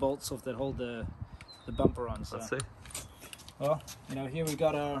massive bolts off that hold the bumper on. So. Let's see. Well, you know, here we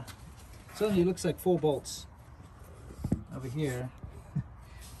got our... Certainly looks like 4 bolts over here.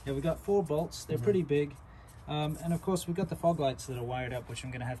 Yeah, we got 4 bolts. They're pretty big. And of course we've got the fog lights that are wired up, which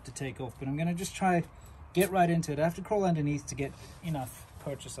I'm going to have to take off. But I'm going to just try get right into it. I have to crawl underneath to get enough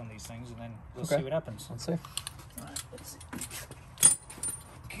purchase on these things, and then we'll see what happens. Let's see. Alright, let's see.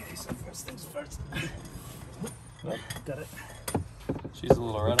 Okay, so first things first. Oh, got it. She's a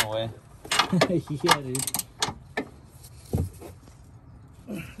little runaway. Yeah, dude.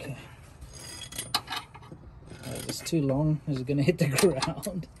 Okay. Is this too long? Is it going to hit the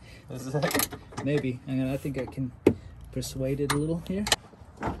ground? Is that? Maybe. I think I can persuade it a little here.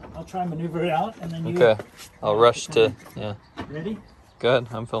 I'll try and maneuver it out, and then you... Okay. I'll rush to, yeah. Ready? Good,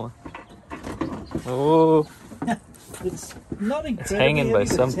 I'm filming. Oh, It's not incredibly it's hanging heavy, by but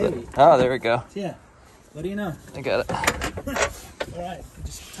it's something. heavy. Oh, there we go. Yeah. What do you know? I got it. All right,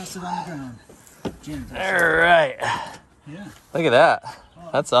 just toss it on the ground. Jim, All right. yeah. Look at that.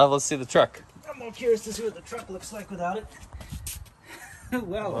 That's off. Let's see the truck. I'm more curious to see what the truck looks like without it.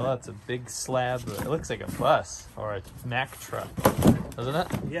 Well, Well, that's a big slab. It looks like a bus or a Mack truck, doesn't it?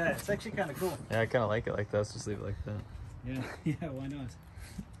 yeah, it's actually kind of cool. Yeah, I kind of like it like that. Let's just leave it like that. Yeah, yeah, why not?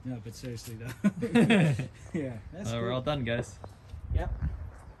 No, but seriously though. Yeah, that's cool. We're all done, guys. Yep.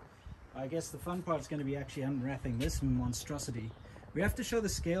 I guess the fun part's going to be actually unwrapping this monstrosity. We have to show the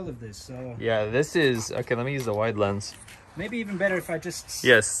scale of this, so Yeah, this is okay. Let me use the wide lens. maybe even better if I just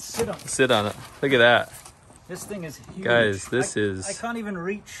Yes, sit on it. Look at that, This thing is huge. guys. This I is can't even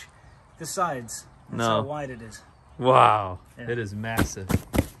reach the sides. That's No. how wide it is. wow. Yeah. It is massive.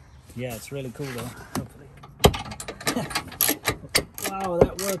 Yeah, it's really cool though. Hopefully. Wow,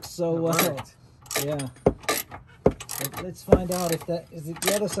 that works so well. Yeah. Let's find out if that is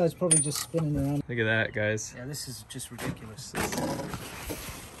the other side's probably just spinning around. Look at that, guys. Yeah, this is just ridiculous.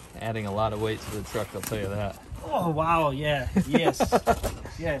 Adding a lot of weight to the truck, I'll tell you that. Oh wow, yeah, yes,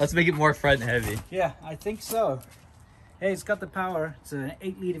 yes. Let's make it more front heavy. Yeah, I think so. Hey, it's got the power. It's an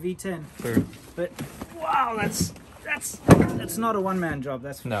 8-liter V10. Sure. But wow, that's not a one-man job.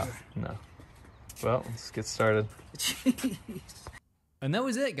 That's for No, sure. no. Well, let's get started. Jeez. And that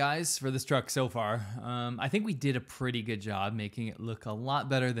was it, guys, for this truck so far. I think we did a pretty good job making it look a lot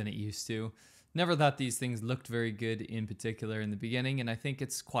better than it used to. Never thought these things looked very good in particular in the beginning, and I think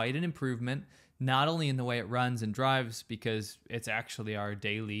it's quite an improvement, not only in the way it runs and drives, because it's actually our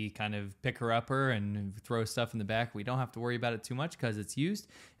daily kind of picker-upper and throw stuff in the back. We don't have to worry about it too much because it's used.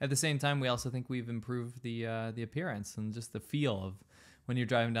 At the same time, we also think we've improved the appearance and just the feel of when you're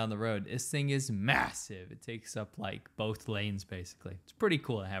driving down the road. This thing is massive. It takes up like both lanes basically. It's pretty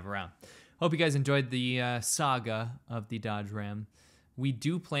cool to have around. Hope you guys enjoyed the saga of the Dodge Ram. We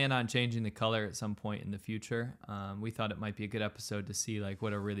do plan on changing the color at some point in the future. We thought it might be a good episode to see like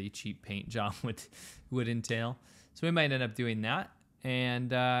what a really cheap paint job would entail. So we might end up doing that.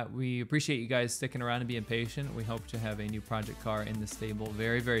 And we appreciate you guys sticking around and being patient. We hope to have a new project car in the stable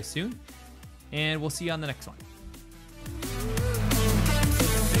very, very soon. And we'll see you on the next one.